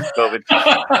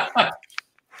COVID.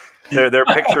 They're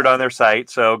pictured on their site,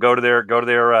 so go to their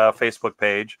Facebook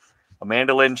page,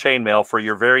 Amanda Lynn Chainmail, for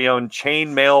your very own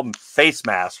chainmail face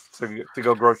mask to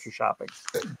go grocery shopping.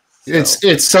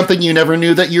 It's something you never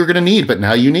knew that you were going to need, but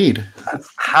now you need.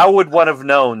 How would one have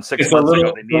known 6 months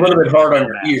ago? It's a little bit hard on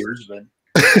your ears, but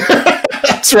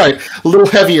that's right. A little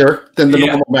heavier than the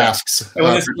normal masks. And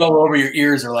when it's all over, your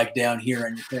ears are like down here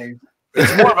on your face.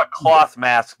 It's more of a cloth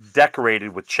mask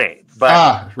decorated with chain.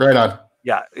 But right on.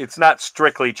 Yeah, it's not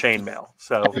strictly chainmail.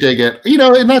 So I dig it. You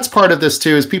know, and that's part of this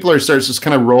too, is people are starting to just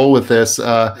kind of roll with this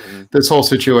this whole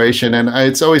situation. And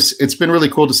it's been really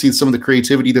cool to see some of the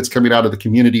creativity that's coming out of the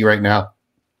community right now.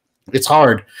 It's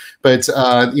hard, but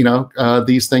you know,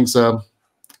 these things,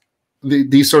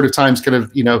 these sort of times kind of,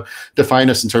 you know, define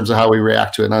us in terms of how we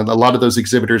react to it. And a lot of those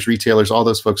exhibitors, retailers, all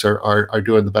those folks are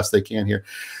doing the best they can here.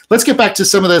 Let's get back to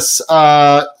some of this.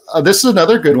 This is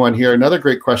another good one here. Another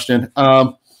great question.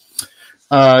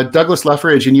 Douglas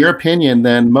Leffridge, in your opinion,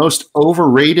 then, most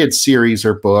overrated series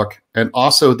or book, and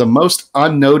also the most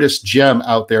unnoticed gem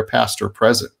out there, past or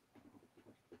present?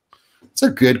 It's a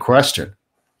good question.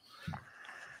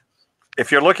 If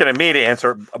you're looking at me to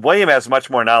answer, William has much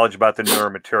more knowledge about the newer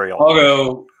material. I'll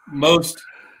go. Most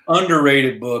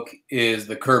underrated book is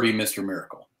the Kirby Mr.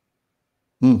 Miracle.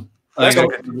 That's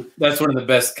one of the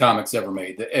best comics ever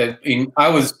made. I mean,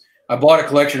 I bought a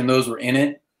collection and those were in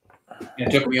it. And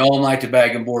it took me all night to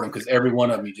bag and board them because every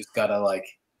one of them you just gotta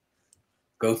like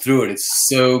go through it. It's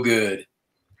so good.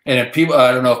 And if people,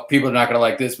 I don't know if people are not gonna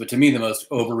like this, but to me the most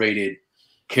overrated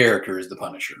character is the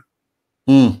Punisher.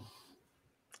 I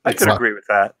could agree with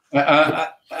that.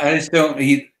 I just don't.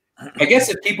 I guess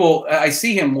if people, I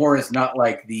see him more as not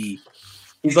like he's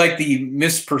like the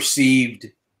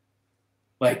misperceived,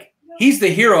 like he's the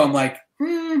hero. I'm like,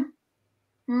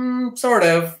 sort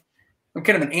of. I'm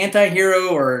kind of an anti-hero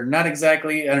or not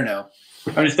exactly. I don't know.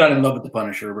 I'm just not in love with the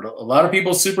Punisher, but a lot of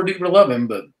people super duper love him,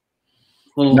 but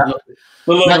a little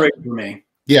overrated for me.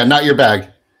 Yeah, not your bag.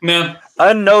 No.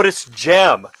 Unnoticed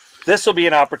gem. This will be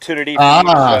an opportunity for you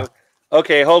to go.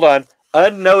 Okay, hold on.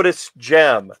 Unnoticed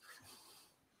gem.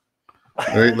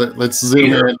 All right, let's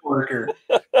zoom in.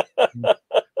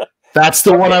 That's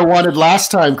the one I wanted last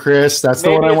time, Chris. That's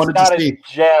the one I wanted to see. Maybe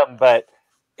it's not a gem, but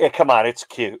come on, it's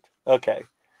cute. Okay.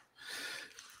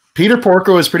 Peter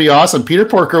Porker was pretty awesome. Peter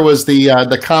Porker was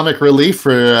the comic relief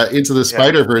for Into the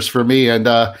Spider-Verse for me, and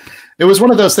it was one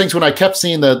of those things when I kept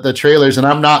seeing the trailers, and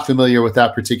I'm not familiar with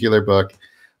that particular book.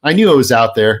 I knew it was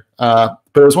out there, but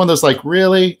it was one of those like,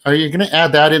 really? Are you going to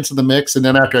add that into the mix? And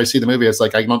then after I see the movie, it's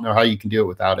like, I don't know how you can do it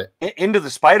without it. Into the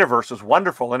Spider-Verse was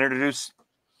wonderful and introduced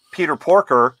Peter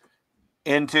Porker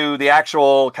into the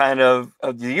actual kind of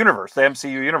the universe, the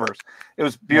MCU universe. It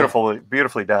was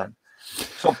beautifully done.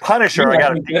 So Punisher, I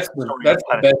got that's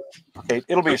the best.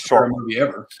 It'll be a short movie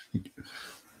ever.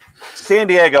 San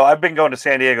Diego. I've been going to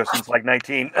San Diego since like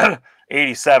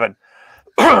 1987.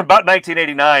 About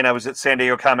 1989, I was at San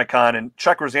Diego Comicon, and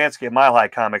Chuck Rosansky at Mile High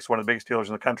Comics, one of the biggest dealers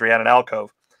in the country, had an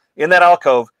alcove. In that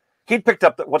alcove, he'd picked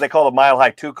up what they call the Mile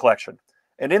High 2 collection.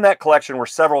 And in that collection were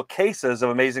several cases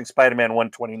of Amazing Spider-Man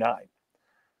 129,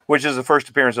 which is the first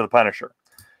appearance of the Punisher.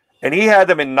 And he had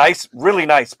them in really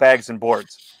nice bags and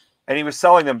boards. And he was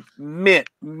selling them mint,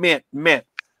 $5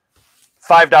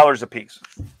 a piece.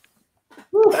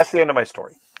 That's the end of my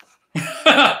story.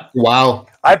 Wow.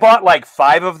 I bought like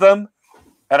 5 of them,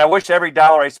 and I wish every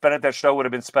dollar I spent at that show would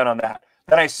have been spent on that.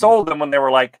 Then I sold them when they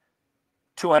were like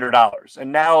 $200.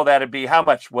 And now that'd be how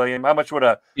much, William? How much would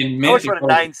a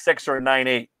 9.6 or a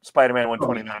 9.8 Spider-Man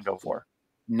 129 go for?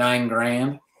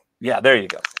 $9,000. Yeah, there you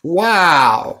go.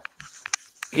 Wow.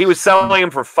 He was selling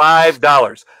them for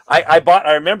 $5.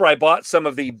 I remember I bought some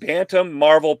of the Bantam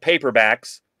Marvel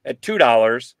paperbacks at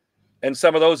 $2 and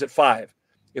some of those at $5.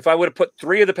 If I would have put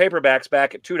 3 of the paperbacks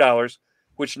back at $2,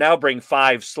 which now bring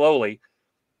 $5 slowly,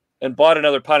 and bought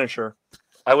another Punisher,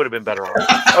 I would have been better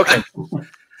off. Okay.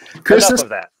 Chris, enough of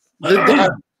that.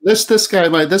 This guy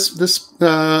might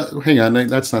hang on,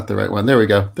 that's not the right one. There we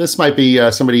go. This might be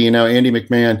somebody, Andy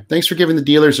McMahon. Thanks for giving the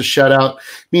dealers a shout out.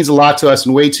 It means a lot to us,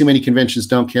 and way too many conventions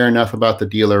don't care enough about the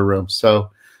dealer room.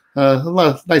 So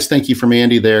nice thank you from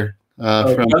Andy there.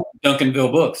 From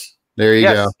Duncanville Books. There you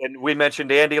go. And we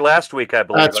mentioned Andy last week, I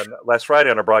believe, last Friday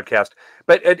on a broadcast.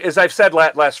 But as I've said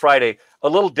last Friday, a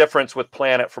little difference with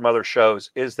Planet from other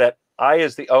shows is that I,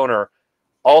 as the owner,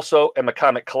 also am a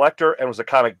comic collector and was a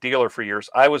comic dealer for years.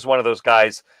 I was one of those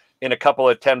guys in a couple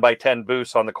of 10 by 10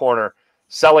 booths on the corner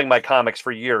selling my comics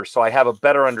for years. So I have a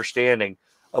better understanding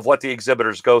of what the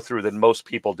exhibitors go through than most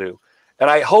people do. And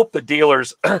I hope the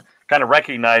dealers kind of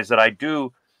recognize that I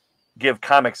do give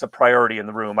comics a priority in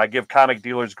the room. I give comic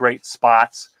dealers great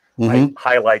spots. I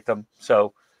highlight them.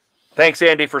 So thanks,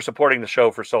 Andy, for supporting the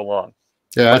show for so long.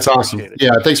 Yeah, that's awesome.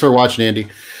 Yeah, thanks for watching, Andy.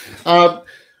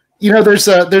 You know, there's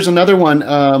another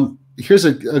one. Here's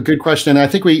a good question. I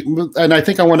think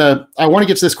I want to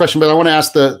get to this question, but I want to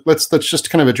ask let's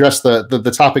just kind of address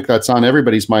the topic that's on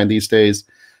everybody's mind these days.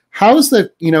 How's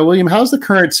William, how's the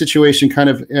current situation kind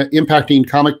of impacting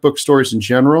comic book stores in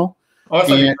general? Oh, I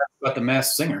thought you were about the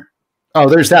Masked Singer. Oh,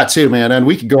 there's that too, man. And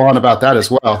we could go on about that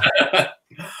as well.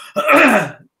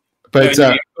 But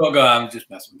I'm just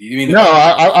messing with you. You mean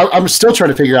I'm still trying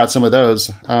to figure out some of those.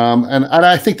 And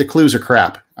I think the clues are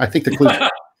crap. I think the clues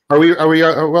are we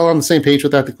well on the same page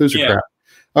with that? The clues are crap.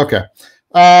 Okay.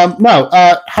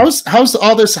 How's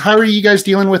all this? How are you guys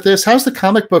dealing with this? How's the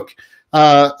comic book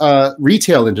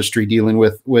retail industry dealing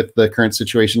with the current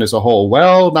situation as a whole?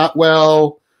 Well, not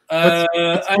well.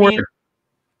 I mean,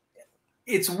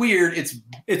 it's weird.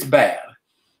 It's bad,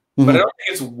 but I don't think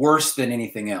it's worse than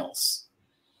anything else.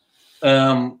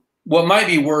 What might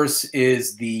be worse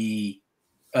is the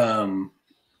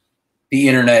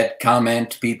internet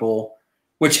comment people,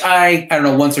 which I don't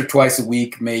know, once or twice a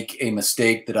week make a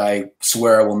mistake that I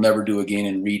swear I will never do again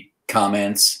and read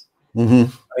comments. I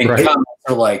mean, comments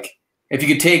are like, if you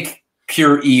could take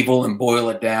pure evil and boil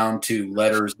it down to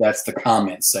letters, that's the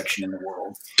comments section in the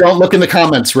world. Don't look in the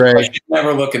comments, Ray. I should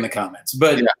never look in the comments.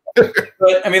 But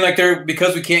but I mean, like,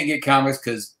 because we can't get comics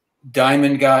because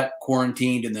Diamond got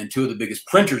quarantined and then two of the biggest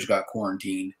printers got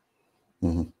quarantined.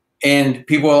 And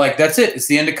people are like, that's it. It's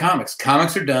the end of comics.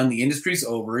 Comics are done. The industry's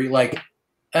over. You're like,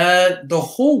 the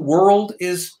whole world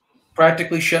is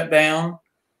practically shut down.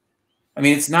 I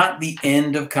mean, it's not the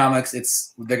end of comics.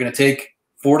 They're going to take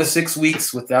 4 to 6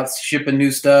 weeks without shipping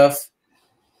new stuff.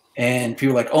 And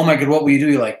people are like, oh my God, what will you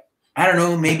do? You're like, I don't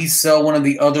know, maybe sell one of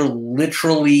the other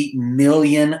literally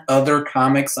million other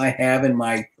comics I have in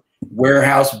my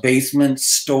warehouse basement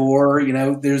store. You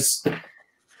know, it's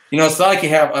not like you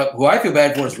have, who I feel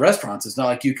bad for is restaurants. It's not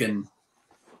like you can,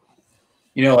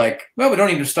 like, well, we don't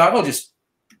need to stock. I'll just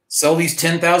sell these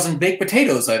 10,000 baked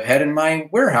potatoes I've had in my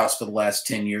warehouse for the last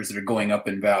 10 years that are going up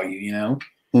in value,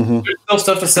 There's still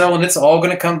stuff to sell, and it's all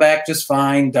going to come back just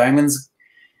fine. Diamond's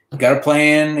got a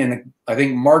plan, and I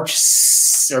think March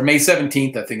or May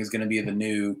 17th, I think, is going to be the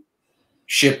new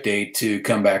ship date to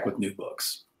come back with new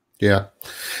books. Yeah.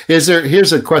 Here's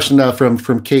a question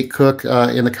from Kate Cook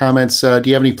in the comments. Do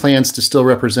you have any plans to still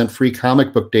represent Free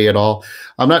Comic Book Day at all?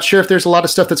 I'm not sure if there's a lot of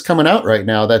stuff that's coming out right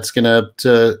now that's going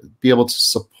to be able to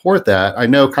support that. I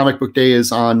know Comic Book Day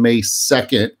is on May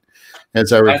 2nd,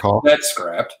 as I recall. That's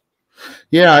scrapped.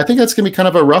 Yeah, I think that's going to be kind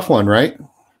of a rough one, right?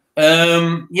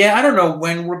 Yeah, I don't know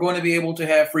when we're going to be able to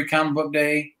have Free Comic Book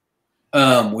Day.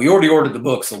 We already ordered the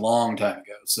books a long time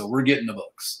ago, so we're getting the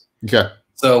books. Okay.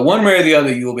 So one way or the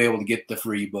other, you'll be able to get the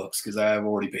free books because I've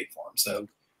already paid for them. So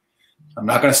I'm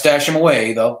not going to stash them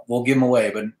away, though. We'll give them away.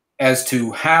 But as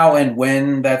to how and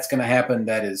when that's going to happen,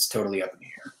 that is totally up in the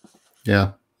air.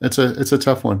 Yeah, it's a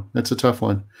tough one. It's a tough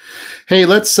one. Hey,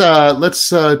 let's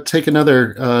take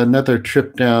another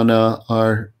trip down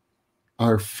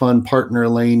our fun partner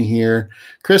lane here.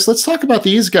 Chris, let's talk about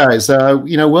these guys.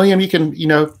 William, you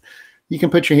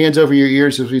can put your hands over your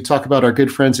ears as we talk about our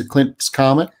good friends at Clint's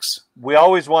Comics. We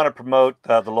always want to promote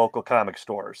the local comic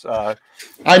stores. I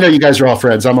know you guys are all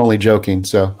friends. I'm only joking.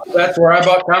 So that's where I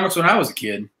bought comics when I was a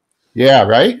kid. Yeah,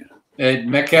 right? At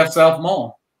Metcalf South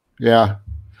Mall. Yeah.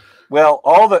 Well,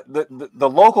 all the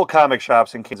local comic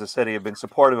shops in Kansas City have been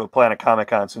supportive of Planet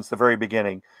Comicon since the very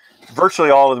beginning.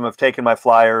 Virtually all of them have taken my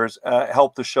flyers,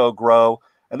 helped the show grow,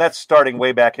 and that's starting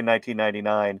way back in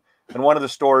 1999. And one of the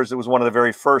stores that was one of the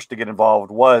very first to get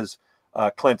involved was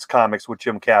Clint's Comics with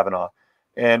Jim Cavanaugh.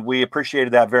 And we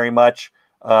appreciated that very much.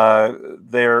 They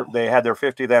had their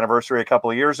 50th anniversary a couple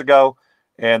of years ago,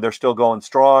 and they're still going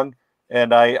strong.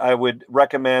 And I would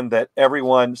recommend that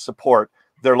everyone support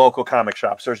their local comic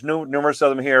shops. There's numerous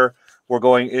of them here. We're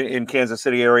going in Kansas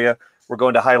City area. We're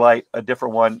going to highlight a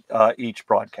different one each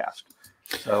broadcast.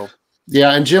 So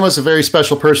yeah, and Jim was a very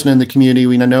special person in the community.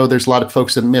 We know there's a lot of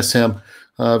folks that miss him.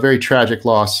 Very tragic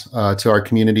loss to our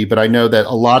community, but I know that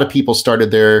a lot of people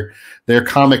started their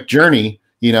comic journey,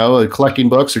 collecting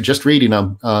books or just reading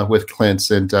them with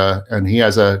Clint's, and he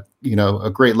has a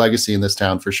great legacy in this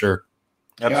town for sure.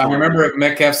 Yeah, I remember at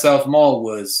Metcalf South Mall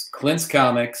was Clint's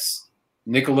Comics,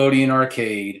 Nickelodeon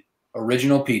Arcade,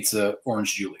 Original Pizza,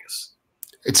 Orange Julius.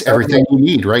 It's everything you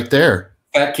need right there.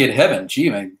 fat kid heaven. Gee,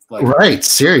 man. Like, right.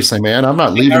 Seriously, man. I'm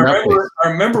not leaving that place. I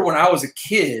remember when I was a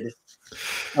kid,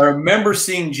 I remember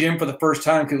seeing Jim for the first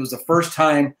time because it was the first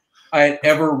time I had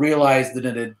ever realized that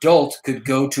an adult could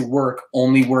go to work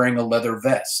only wearing a leather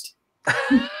vest.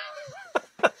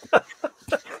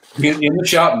 In the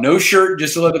shop, no shirt,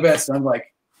 just a leather vest. And I'm like,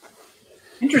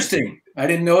 interesting. I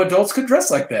didn't know adults could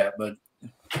dress like that, but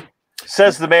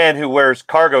says the man who wears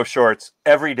cargo shorts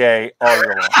every day, all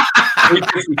year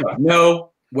long.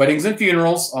 No, weddings and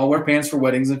funerals. I'll wear pants for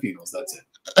weddings and funerals. That's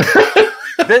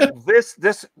it.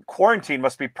 This quarantine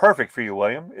must be perfect for you,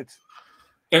 William.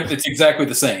 It's exactly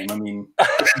the same. I mean,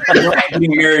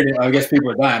 getting married, I guess people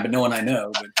are dying, but no one I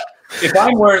know. But if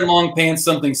I'm wearing long pants,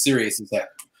 something serious is happening.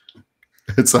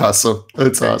 It's awesome.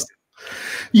 It's awesome.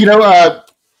 You know,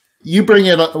 you bring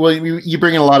in a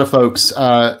lot of folks,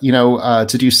 to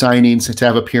do signings, to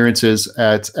have appearances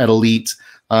at Elite,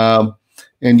 and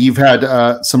you've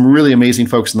had some really amazing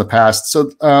folks in the past.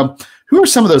 So, who are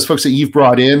some of those folks that you've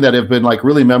brought in that have been like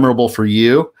really memorable for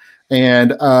you?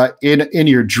 And in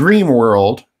your dream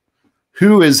world,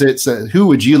 who is it? Who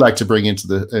would you like to bring into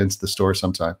the store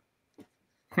sometime?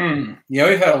 Yeah,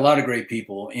 we've had a lot of great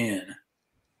people in.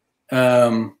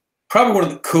 Probably one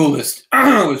of the coolest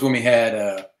was when we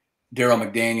had Daryl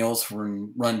McDaniels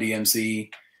from Run DMC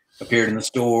appeared in the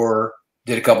store,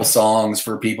 did a couple songs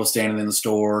for people standing in the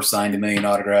store, signed 1 million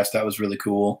autographs. That was really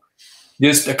cool.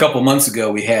 Just a couple months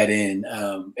ago, we had in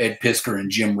Ed Pisker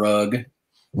and Jim Rugg,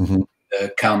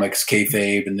 the comics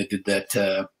kayfabe, and they did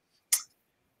that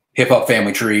Hip Hop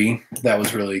Family Tree. That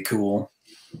was really cool.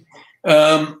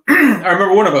 I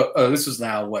remember one of this was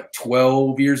now what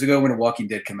 12 years ago when Walking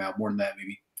Dead came out. More than that,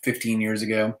 maybe 15 years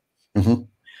ago.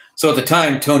 So at the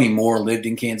time, Tony Moore lived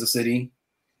in Kansas City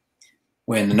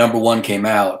when the #1 came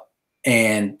out,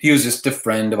 and he was just a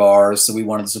friend of ours. So we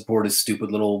wanted to support his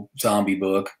stupid little zombie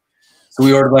book. So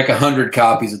we ordered like 100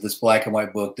 copies of this black and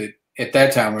white book that at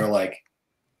that time we were like,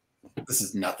 this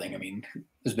is nothing. I mean,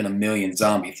 there's been 1 million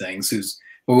zombie things.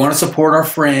 We want to support our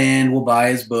friend. We'll buy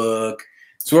his book.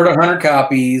 So we ordered 100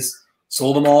 copies,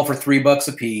 sold them all for $3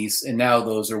 a piece, and now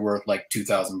those are worth like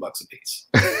 $2,000 a piece.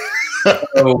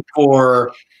 So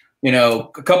for a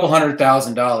couple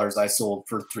 $100,000, I sold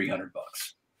for $300.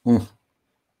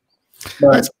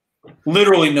 But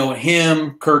literally knowing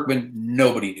him, Kirkman,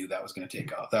 nobody knew that was going to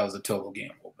take off. That was a total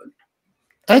gamble. But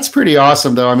that's pretty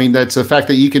awesome, though. I mean, that's the fact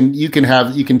that you can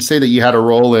say that you had a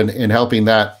role in helping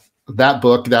that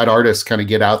book, that artist, kind of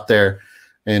get out there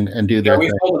and do their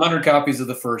thing. We sold 100 copies of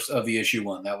the issue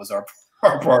 1. That was our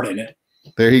part in it.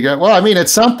 There you go. Well, I mean,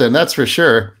 it's something, that's for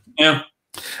sure. Yeah.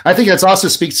 I think that also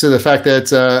speaks to the fact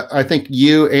that I think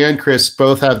you and Chris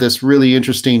both have this really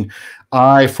interesting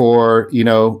eye for,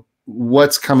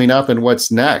 what's coming up and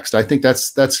what's next. I think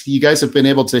that's you guys have been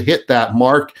able to hit that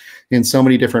mark in so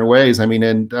many different ways. I mean,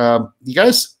 and you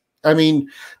guys, I mean,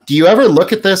 do you ever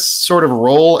look at this sort of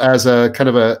role as a kind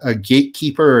of a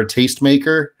gatekeeper or a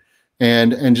tastemaker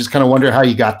and just kind of wonder how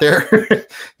you got there,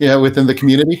 within the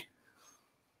community?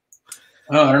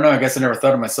 Oh, I don't know. I guess I never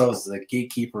thought of myself as a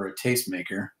gatekeeper or a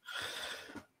tastemaker.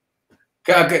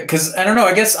 Because I don't know.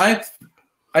 I guess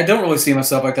I don't really see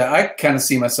myself like that. I kind of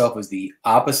see myself as the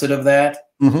opposite of that,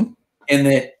 in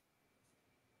that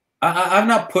I'm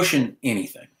not pushing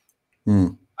anything.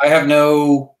 I have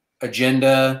no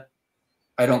agenda.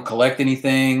 I don't collect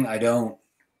anything. I don't.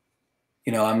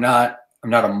 I'm not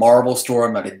a Marvel store.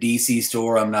 I'm not a DC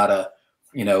store. I'm not a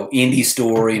indie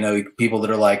store, people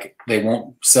that are like, they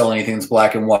won't sell anything that's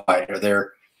black and white, or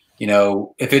they're,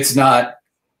 if it's not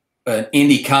an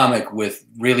indie comic with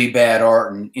really bad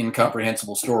art and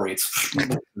incomprehensible story, it's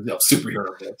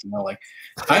superhero books, like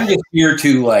I'm just here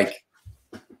to like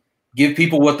give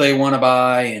people what they want to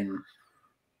buy. And,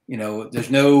 there's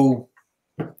no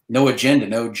agenda,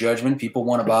 no judgment. People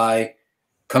want to buy,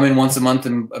 come in once a month,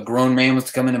 and a grown man wants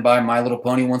to come in and buy My Little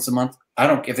Pony once a month.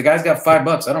 If the guy's got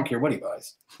 $5, I don't care what he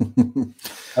buys.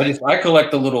 I collect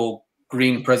the little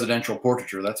green presidential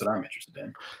portraiture. That's what I'm interested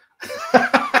in.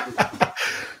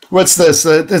 What's this?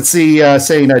 It's the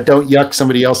saying, "Don't yuck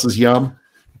somebody else's yum."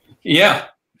 Yeah.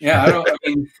 I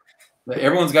mean,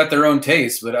 everyone's got their own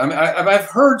taste, but I've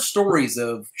heard stories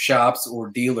of shops or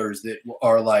dealers that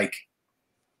are like,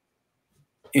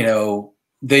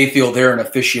 they feel they're an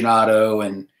aficionado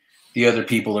and the other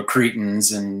people are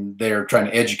cretins and they're trying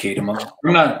to educate them. I'm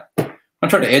not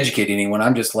trying to educate anyone.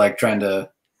 I'm just like trying to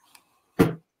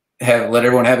let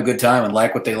everyone have a good time and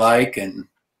like what they like. And,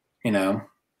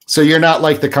 So you're not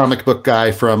like the comic book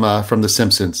guy from The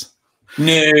Simpsons.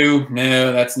 No,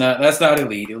 that's not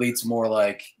Elite. Elite's more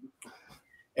like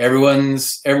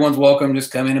everyone's welcome.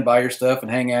 Just come in and buy your stuff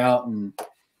and hang out and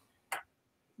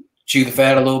chew the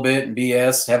fat a little bit and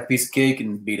BS, have a piece of cake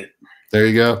and beat it. There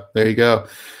you go. There you go.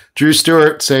 Drew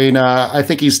Stewart saying, I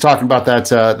think he's talking about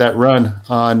that run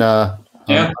on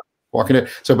Walking Dead.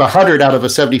 So about 100 out of a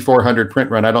 7,400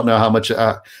 print run. I don't know how much,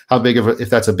 how big of if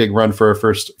that's a big run for a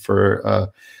first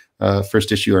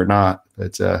issue or not.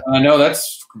 But I know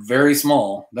that's very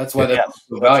small. That's why that's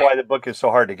why the book is so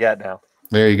hard to get now.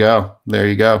 There you go. There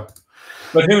you go.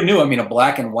 But who knew? I mean, a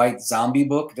black and white zombie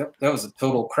book, that was a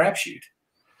total crapshoot.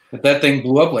 But that thing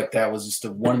blew up like that was just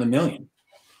a one in a million.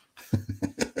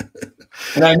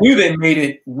 And I knew they made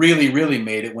it, really, really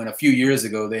made it when a few years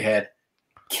ago they had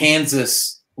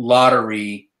Kansas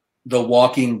lottery, The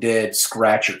Walking Dead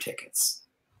scratcher tickets.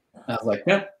 I was like,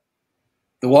 no,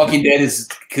 The Walking Dead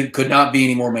could not be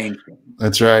any more mainstream.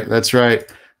 That's right. That's right.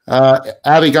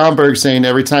 Abby Gomberg saying,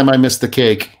 every time I miss the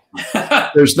cake,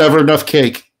 there's never enough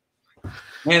cake.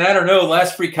 Man, I don't know.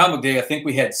 Last Free Comic Day, I think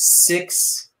we had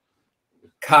 6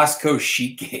 Costco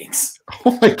sheet cakes.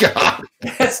 Oh my God.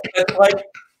 It's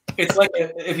like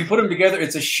if you put them together,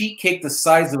 it's a sheet cake the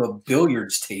size of a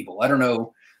billiards table. I don't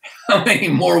know how many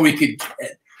more we could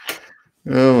get.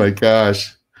 Oh my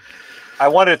gosh. I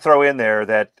wanted to throw in there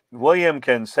that William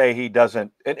can say he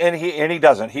doesn't, and he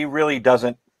doesn't. He really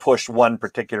doesn't push one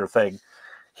particular thing.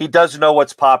 He does know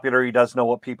what's popular. He does know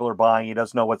what people are buying. He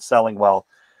does know what's selling well.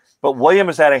 But William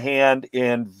has had a hand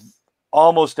in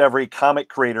almost every comic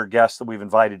creator guest that we've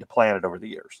invited to Planet over the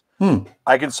years.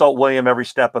 I consult William every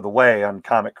step of the way on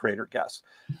comic creator guests,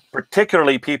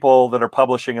 particularly people that are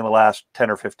publishing in the last 10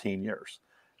 or 15 years,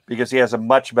 because he has a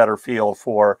much better feel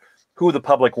for who the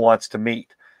public wants to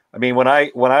meet. I mean, when I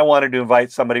wanted to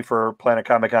invite somebody for Planet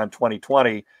Comicon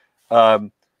 2020,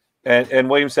 and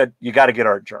William said, you got to get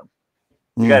Art Germ.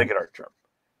 You got to get Art Germ.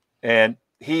 And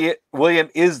William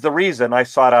is the reason I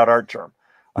sought out Art Germ.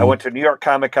 I went to New York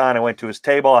Comic Con. I went to his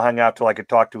table. I hung out till I could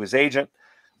talk to his agent.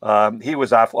 He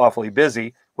was awfully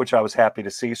busy, which I was happy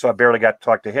to see. So I barely got to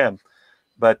talk to him.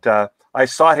 But I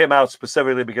sought him out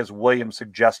specifically because William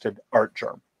suggested Art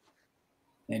Germ.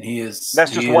 And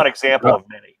that's just one example of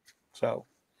many. So,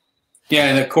 yeah.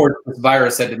 And of course, this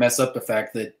virus had to mess up the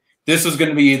fact that this was going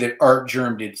to be either Art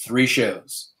Germ did 3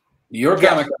 shows, New York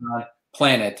Comic Con,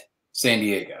 Planet, San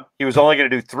Diego. He was only going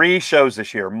to do 3 shows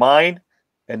this year, mine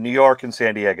and New York and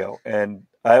San Diego. And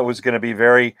I was going to be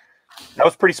that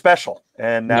was pretty special.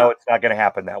 And now it's not going to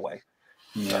happen that way.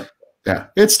 Yeah. Yeah,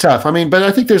 it's tough. I mean, but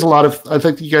I think there's I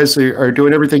think you guys are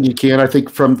doing everything you can. I think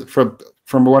from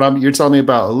what you're telling me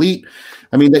about Elite,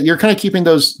 I mean, that you're kind of keeping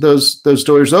those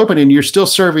doors open and you're still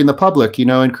serving the public,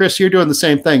 and Chris, you're doing the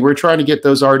same thing. We're trying to get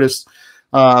those artists,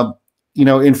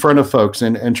 in front of folks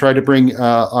and try to bring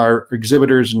our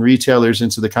exhibitors and retailers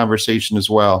into the conversation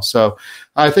as well. So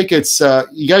I think it's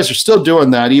you guys are still doing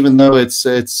that, even though it's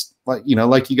like,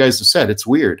 like you guys have said, it's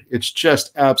weird. It's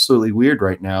just absolutely weird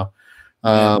right now.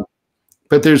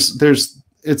 But that's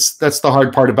the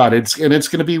hard part about it. It's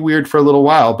going to be weird for a little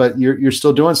while, but you're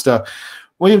still doing stuff.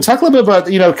 William, talk a little bit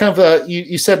about, kind of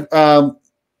you said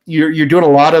you're doing a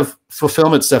lot of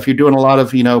fulfillment stuff. You're doing a lot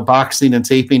of, boxing and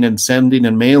taping and sending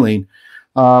and mailing.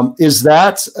 Is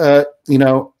that,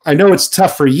 I know it's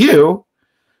tough for you,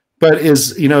 but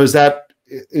is that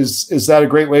a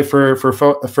great way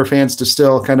for fans to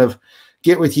still kind of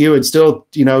get with you and still,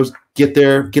 get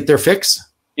their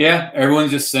fix? Yeah.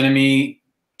 Everyone's just sending me,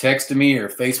 texting me or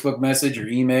Facebook message or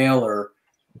email or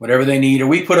whatever they need. Or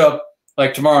we put up,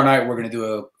 like tomorrow night, we're going to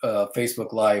do a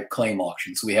Facebook Live claim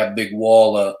auction. So we have a big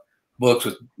wall of books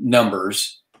with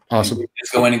numbers. Awesome. And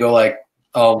just go in and go like,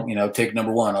 oh, take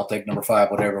number 1, I'll take number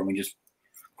 5, whatever. And we just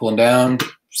pull them down,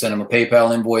 send them a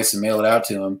PayPal invoice and mail it out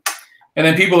to them. And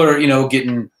then people are,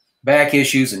 getting back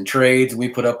issues and trades. We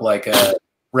put up like a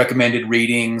recommended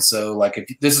reading. So like, if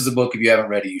this is a book, if you haven't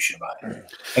read it, you should buy it.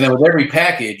 And then with every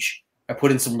package, I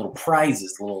put in some little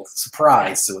prizes, a little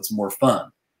surprise. So it's more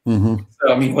fun. Mm-hmm.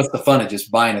 So, I mean, what's the fun of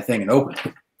just buying a thing and opening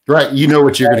it? Right. You know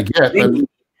what you're going to get.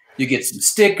 You get some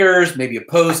stickers, maybe a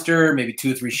poster, maybe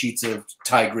 2 or 3 sheets of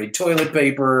Thai-grade toilet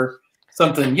paper,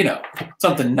 something,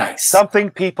 something nice.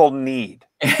 Something people need.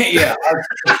 Yeah.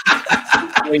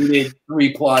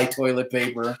 3-ply toilet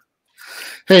paper.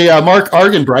 Hey, Mark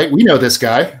Argenbright, we know this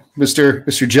guy, Mr.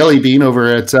 Jellybean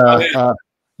over at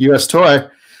US Toy.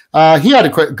 He had a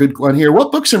quite good one here.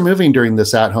 What books are moving during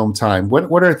this at-home time?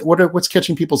 What's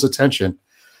catching people's attention?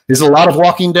 Is it a lot of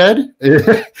Walking Dead?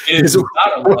 It's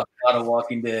not a lot of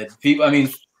Walking Dead. People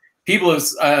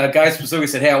have guys specifically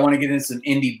said, "Hey, I want to get into some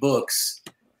indie books.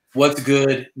 What's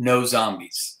good? No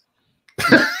zombies."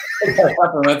 I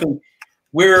think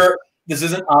this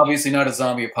isn't obviously not a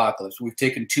zombie apocalypse. We've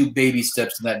taken 2 baby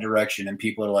steps in that direction, and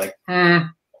people are like,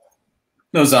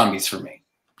 "No zombies for me."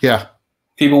 Yeah.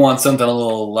 people want something a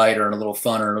little lighter and a little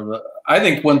funner. I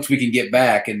think once we can get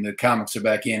back and the comics are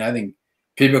back in, I think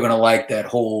people are going to like that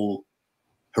whole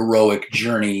heroic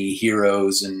journey,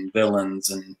 heroes and villains,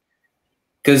 and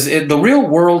because the real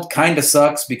world kind of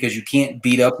sucks because you can't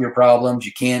beat up your problems.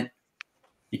 You can't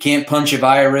punch a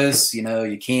virus.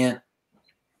 You can't.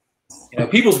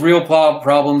 People's real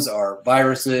problems are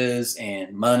viruses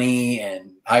and money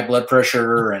and high blood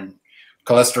pressure and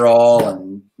cholesterol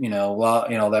and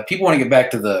that people want to get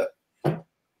back to the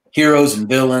heroes and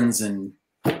villains and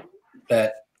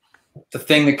that the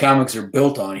thing that comics are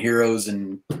built on, heroes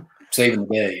and saving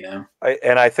the day.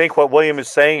 I think what William is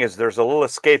saying is there's a little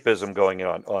escapism going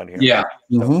on here. Yeah,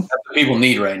 that's what people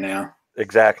need right now.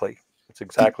 Exactly, that's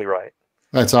exactly right.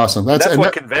 That's awesome. That's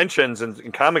what conventions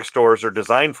and comic stores are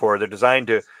designed for. They're designed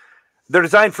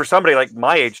for somebody like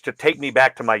my age to take me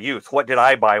back to my youth. What did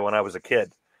I buy when I was a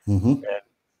kid? And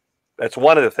that's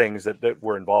one of the things that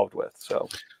we're involved with. So,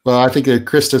 well, I think that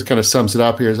Chris just kind of sums it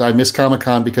up here. Is I miss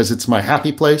Comic-Con because it's my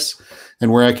happy place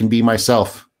and where I can be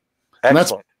myself.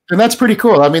 Excellent. And that's pretty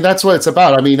cool. I mean, that's what it's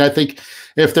about. I mean, I think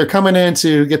if they're coming in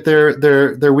to get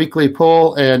their weekly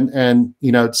pull and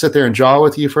sit there and jaw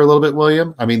with you for a little bit,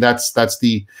 William, I mean, that's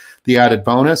the added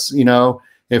bonus.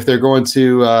 If they're going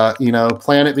to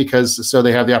Planet because so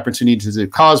they have the opportunity to do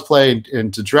cosplay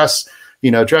and to dress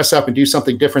up and do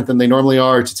something different than they normally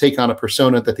are, or to take on a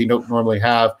persona that they don't normally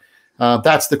have.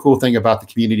 That's the cool thing about the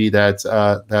community that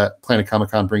Planet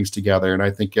Comicon brings together. And I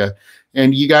think,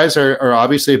 and you guys are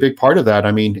obviously a big part of that.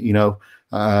 I mean,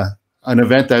 an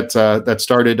event that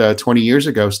started 20 years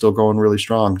ago, still going really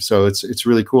strong. So it's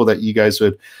really cool that you guys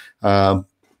would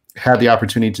have the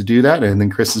opportunity to do that. And then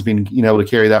Chris has been able to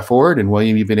carry that forward. And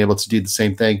William, you've been able to do the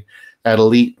same thing at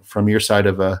Elite from your side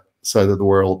of the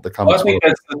world, the comics I think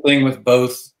world. that's the thing with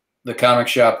both the comic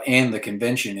shop and the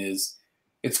convention is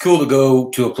it's cool to go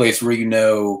to a place where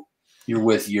you're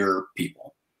with your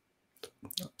people.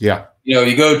 Yeah.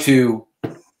 You go to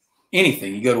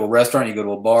anything. You go to a restaurant, you go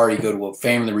to a bar, you go to a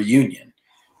family reunion.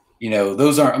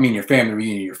 Those aren't, your family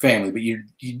reunion, your family, but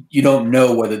you don't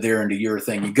know whether they're into your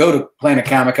thing. You go to Planet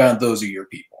Comicon, those are your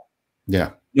people. Yeah.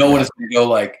 No one is going to go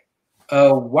like,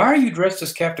 why are you dressed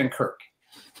as Captain Kirk?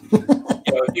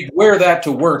 If you wear that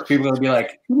to work, people are going to be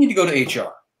like, you need to go to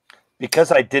HR.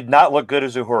 Because I did not look good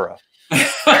as Uhura.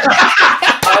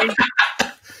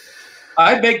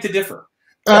 I beg to differ.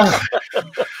 I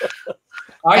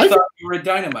thought you were a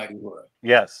Dynamite Uhura.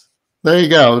 Yes. There you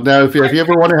go. Now, if you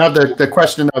ever want to have the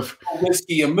question of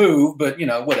whiskey a move, but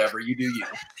whatever, you do you.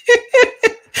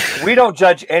 We don't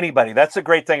judge anybody. That's the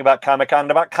great thing about Comic-Con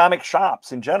and about comic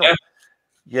shops in general.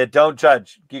 Yeah. You don't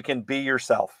judge. You can be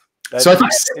yourself. So I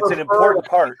think it's an important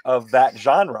part of that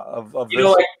genre of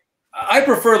this. I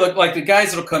prefer the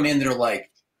guys that'll come in that are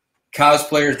like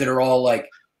cosplayers that are all like,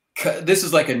 this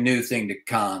is like a new thing to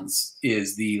cons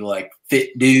is the like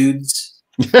fit dudes.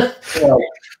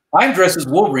 I'm dressed as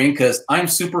Wolverine because I'm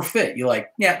super fit. You're like,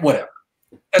 yeah, whatever.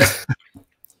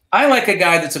 I like a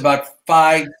guy that's about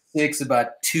 5'6", about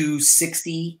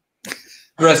 260,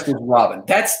 dressed as Robin.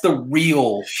 That's the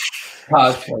real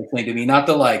cosplay thing to me, not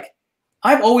the like.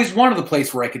 I've always wanted a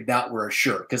place where I could not wear a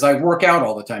shirt because I work out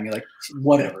all the time. You're like,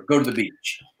 whatever, go to the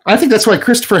beach. I think that's why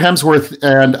Christopher Hemsworth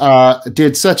and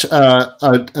did such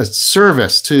a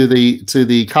service to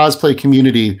the cosplay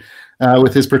community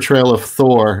with his portrayal of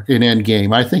Thor in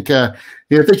Endgame. I think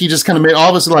he just kind of made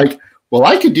all of us like, well,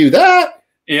 I could do that.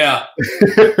 Yeah,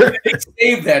 they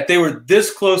saved that. They were this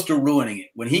close to ruining it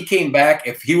when he came back.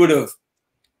 If he would have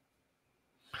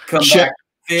come back.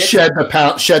 Shed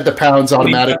the pounds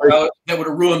automatically. That would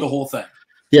have ruined the whole thing.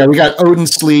 Yeah, we got Odin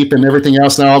sleep and everything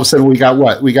else. Now all of a sudden we got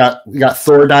what? We got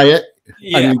Thor diet.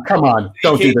 Yeah. I mean, come on,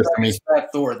 don't do this to me. Fat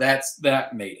Thor, that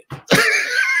made it.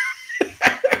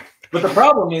 But the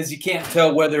problem is you can't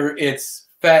tell whether it's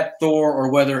Fat Thor or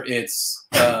whether it's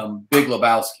Big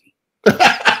Lebowski.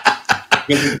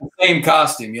 Because it's the same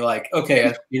costume. You're like,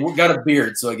 okay, you got a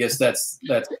beard, so I guess that's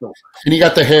Thor. And you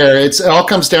got the hair. It all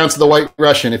comes down to the White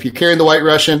Russian. If you're carrying the White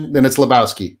Russian, then it's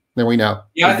Lebowski. Then we know.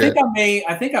 Yeah, I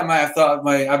think I might have thought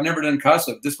I've never done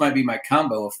cosplay. This might be my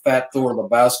combo of Fat Thor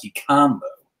Lebowski combo.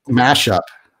 Mashup.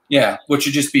 Yeah, which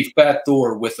would just be Fat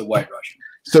Thor with the White Russian.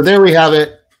 So there we have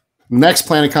it. Next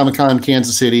Planet Comicon,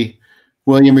 Kansas City.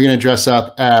 William, you're going to dress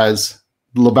up as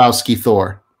Lebowski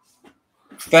Thor.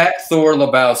 Fat Thor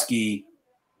Lebowski.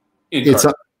 It's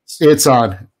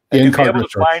on. And you'll be able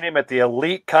to find him at the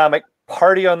Elite Comic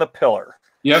Party on the Pillar.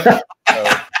 Yep.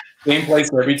 So, same place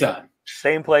every time.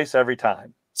 Same place every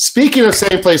time. Speaking of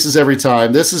same places every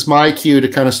time, this is my cue to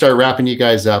kind of start wrapping you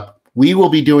guys up. we will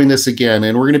be doing this again,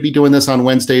 and we're going to be doing this on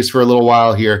Wednesdays for a little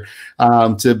while here.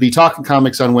 To be talking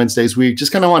comics on Wednesdays, we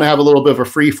just kind of want to have a little bit of a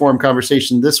free form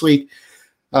conversation this week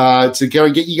to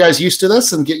get you guys used to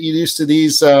this and get you used to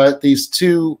these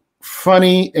two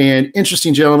funny and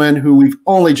interesting gentlemen who we've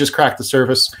only just cracked the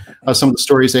surface of some of the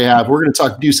stories they have. We're going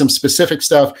to do some specific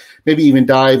stuff, maybe even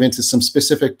dive into some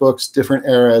specific books, different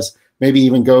eras, maybe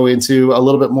even go into a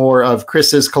little bit more of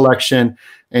Chris's collection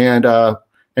and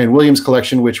William's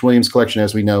collection, which William's collection,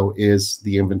 as we know, is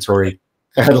the inventory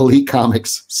at Elite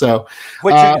Comics. So,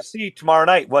 which you can see tomorrow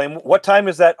night. William, what time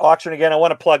is that auction again? I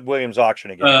want to plug William's auction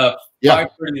again. 5:30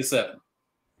 to 7.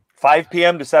 5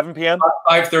 p.m. to 7 p.m.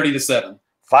 5:30 to 7.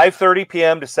 5:30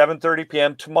 p.m. to 7:30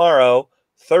 p.m. tomorrow,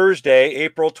 Thursday,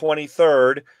 April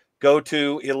 23rd. Go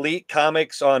to Elite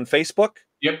Comics on Facebook.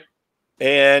 Yep.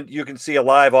 And you can see a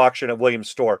live auction at William's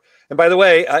store. And by the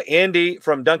way, Andy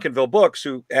from Duncanville Books,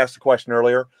 who asked the question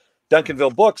earlier,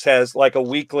 Duncanville Books has like a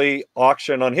weekly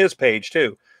auction on his page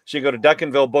too. So you go to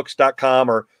DuncanvilleBooks.com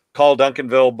or call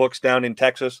Duncanville Books down in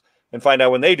Texas and find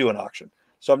out when they do an auction.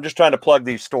 So I'm just trying to plug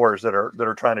these stores that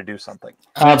are trying to do something.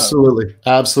 Absolutely.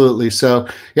 Absolutely. So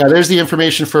yeah, there's the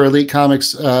information for Elite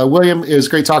Comics. William, it was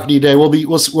great talking to you today.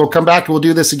 We'll come back and we'll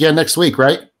do this again next week,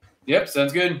 right? Yep.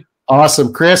 Sounds good.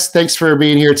 Awesome. Chris, thanks for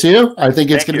being here too. I think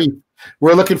it's going to be,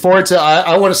 we're looking forward to,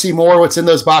 I want to see more what's in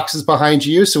those boxes behind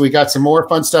you. So we got some more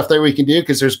fun stuff that we can do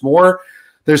because there's more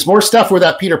stuff where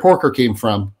that Peter Porker came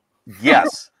from.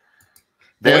 Yes.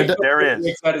 There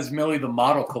is. That is Millie the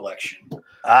model collection.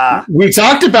 We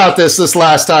talked about this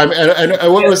last time. And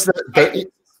what was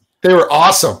they were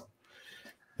awesome.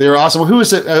 They were awesome. Who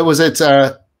was it?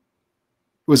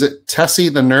 Was it Tessie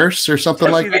the nurse or something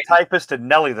Tessie like that? the typist and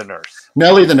Nellie the nurse.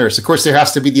 Nellie the nurse. Of course, there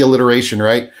has to be the alliteration,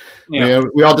 right? Yeah. You know,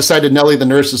 we all decided Nellie the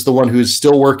nurse is the one who's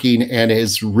still working and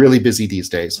is really busy these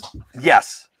days.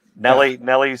 Yes.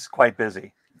 Nellie's quite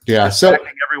busy. Yeah. So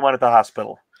everyone at the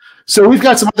hospital. So we've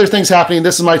got some other things happening.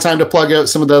 This is my time to plug out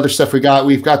some of the other stuff we got.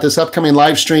 We've got this upcoming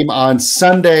live stream on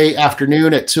Sunday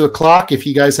afternoon at 2:00. If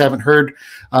you guys haven't heard,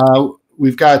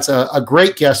 we've got a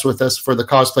great guest with us for the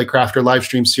Cosplay Crafter live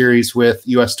stream series with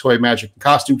US Toy Magic and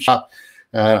Costume Shop.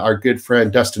 Our good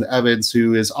friend Dustin Evans,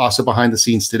 who is also behind the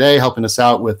scenes today, helping us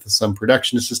out with some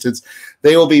production assistance.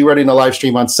 They will be running a live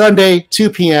stream on Sunday, 2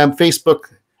 p.m.,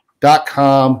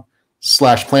 facebook.com/Planet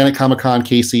Comicon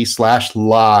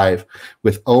KC/live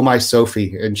with Oh My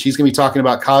Sophie. And she's going to be talking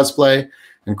about cosplay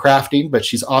and crafting, but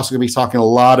she's also going to be talking a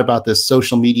lot about this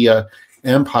social media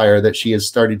empire that she has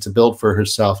started to build for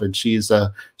herself. And she's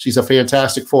a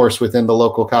fantastic force within the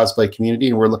local cosplay community.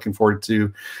 And we're looking forward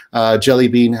to Jelly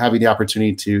Bean having the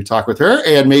opportunity to talk with her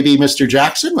and maybe Mr.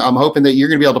 Jackson. I'm hoping that you're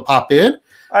going to be able to pop in.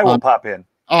 I will pop in.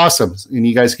 Awesome. And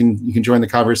you guys can join the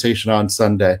conversation on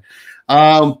Sunday.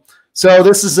 So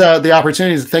this is the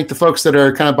opportunity to thank the folks that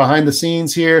are kind of behind the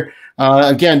scenes here.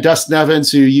 Again, Dustin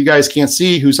Evans, who you guys can't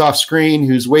see, who's off screen,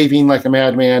 who's waving like a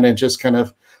madman and just kind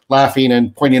of laughing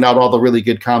and pointing out all the really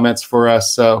good comments for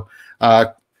us. So,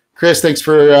 Chris, thanks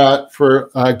for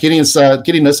getting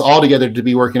us all together to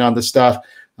be working on this stuff.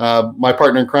 My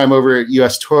partner in crime over at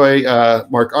US Toy,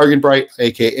 Mark Argenbright,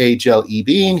 aka Jelly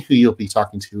Bean, who you'll be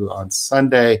talking to on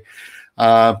Sunday.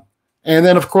 And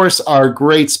then, of course, our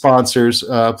great sponsors,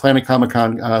 Planet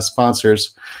Comicon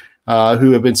sponsors,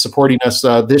 who have been supporting us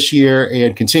this year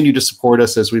and continue to support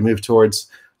us as we move towards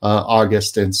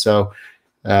August. And so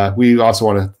we also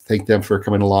want to thank them for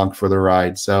coming along for the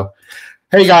ride. So,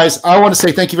 hey, guys, I want to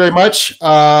say thank you very much.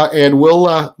 And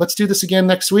we'll let's do this again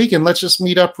next week, and let's just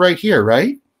meet up right here,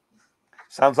 right?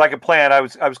 Sounds like a plan. I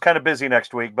was kind of busy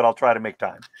next week, but I'll try to make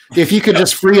time. If you could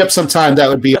just free up some time, that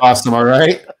would be awesome, all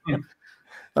right?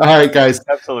 All right, guys.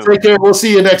 Absolutely. Take care. We'll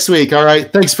see you next week. All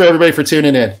right. Thanks for everybody for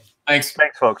tuning in. Thanks,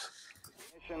 folks.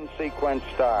 Mission sequence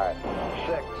start.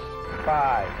 6,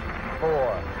 5,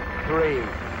 4, 3,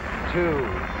 2,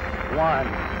 1,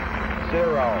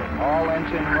 0. All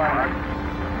engine running.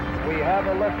 We have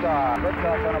a liftoff.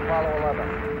 Liftoff on Apollo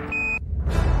 11.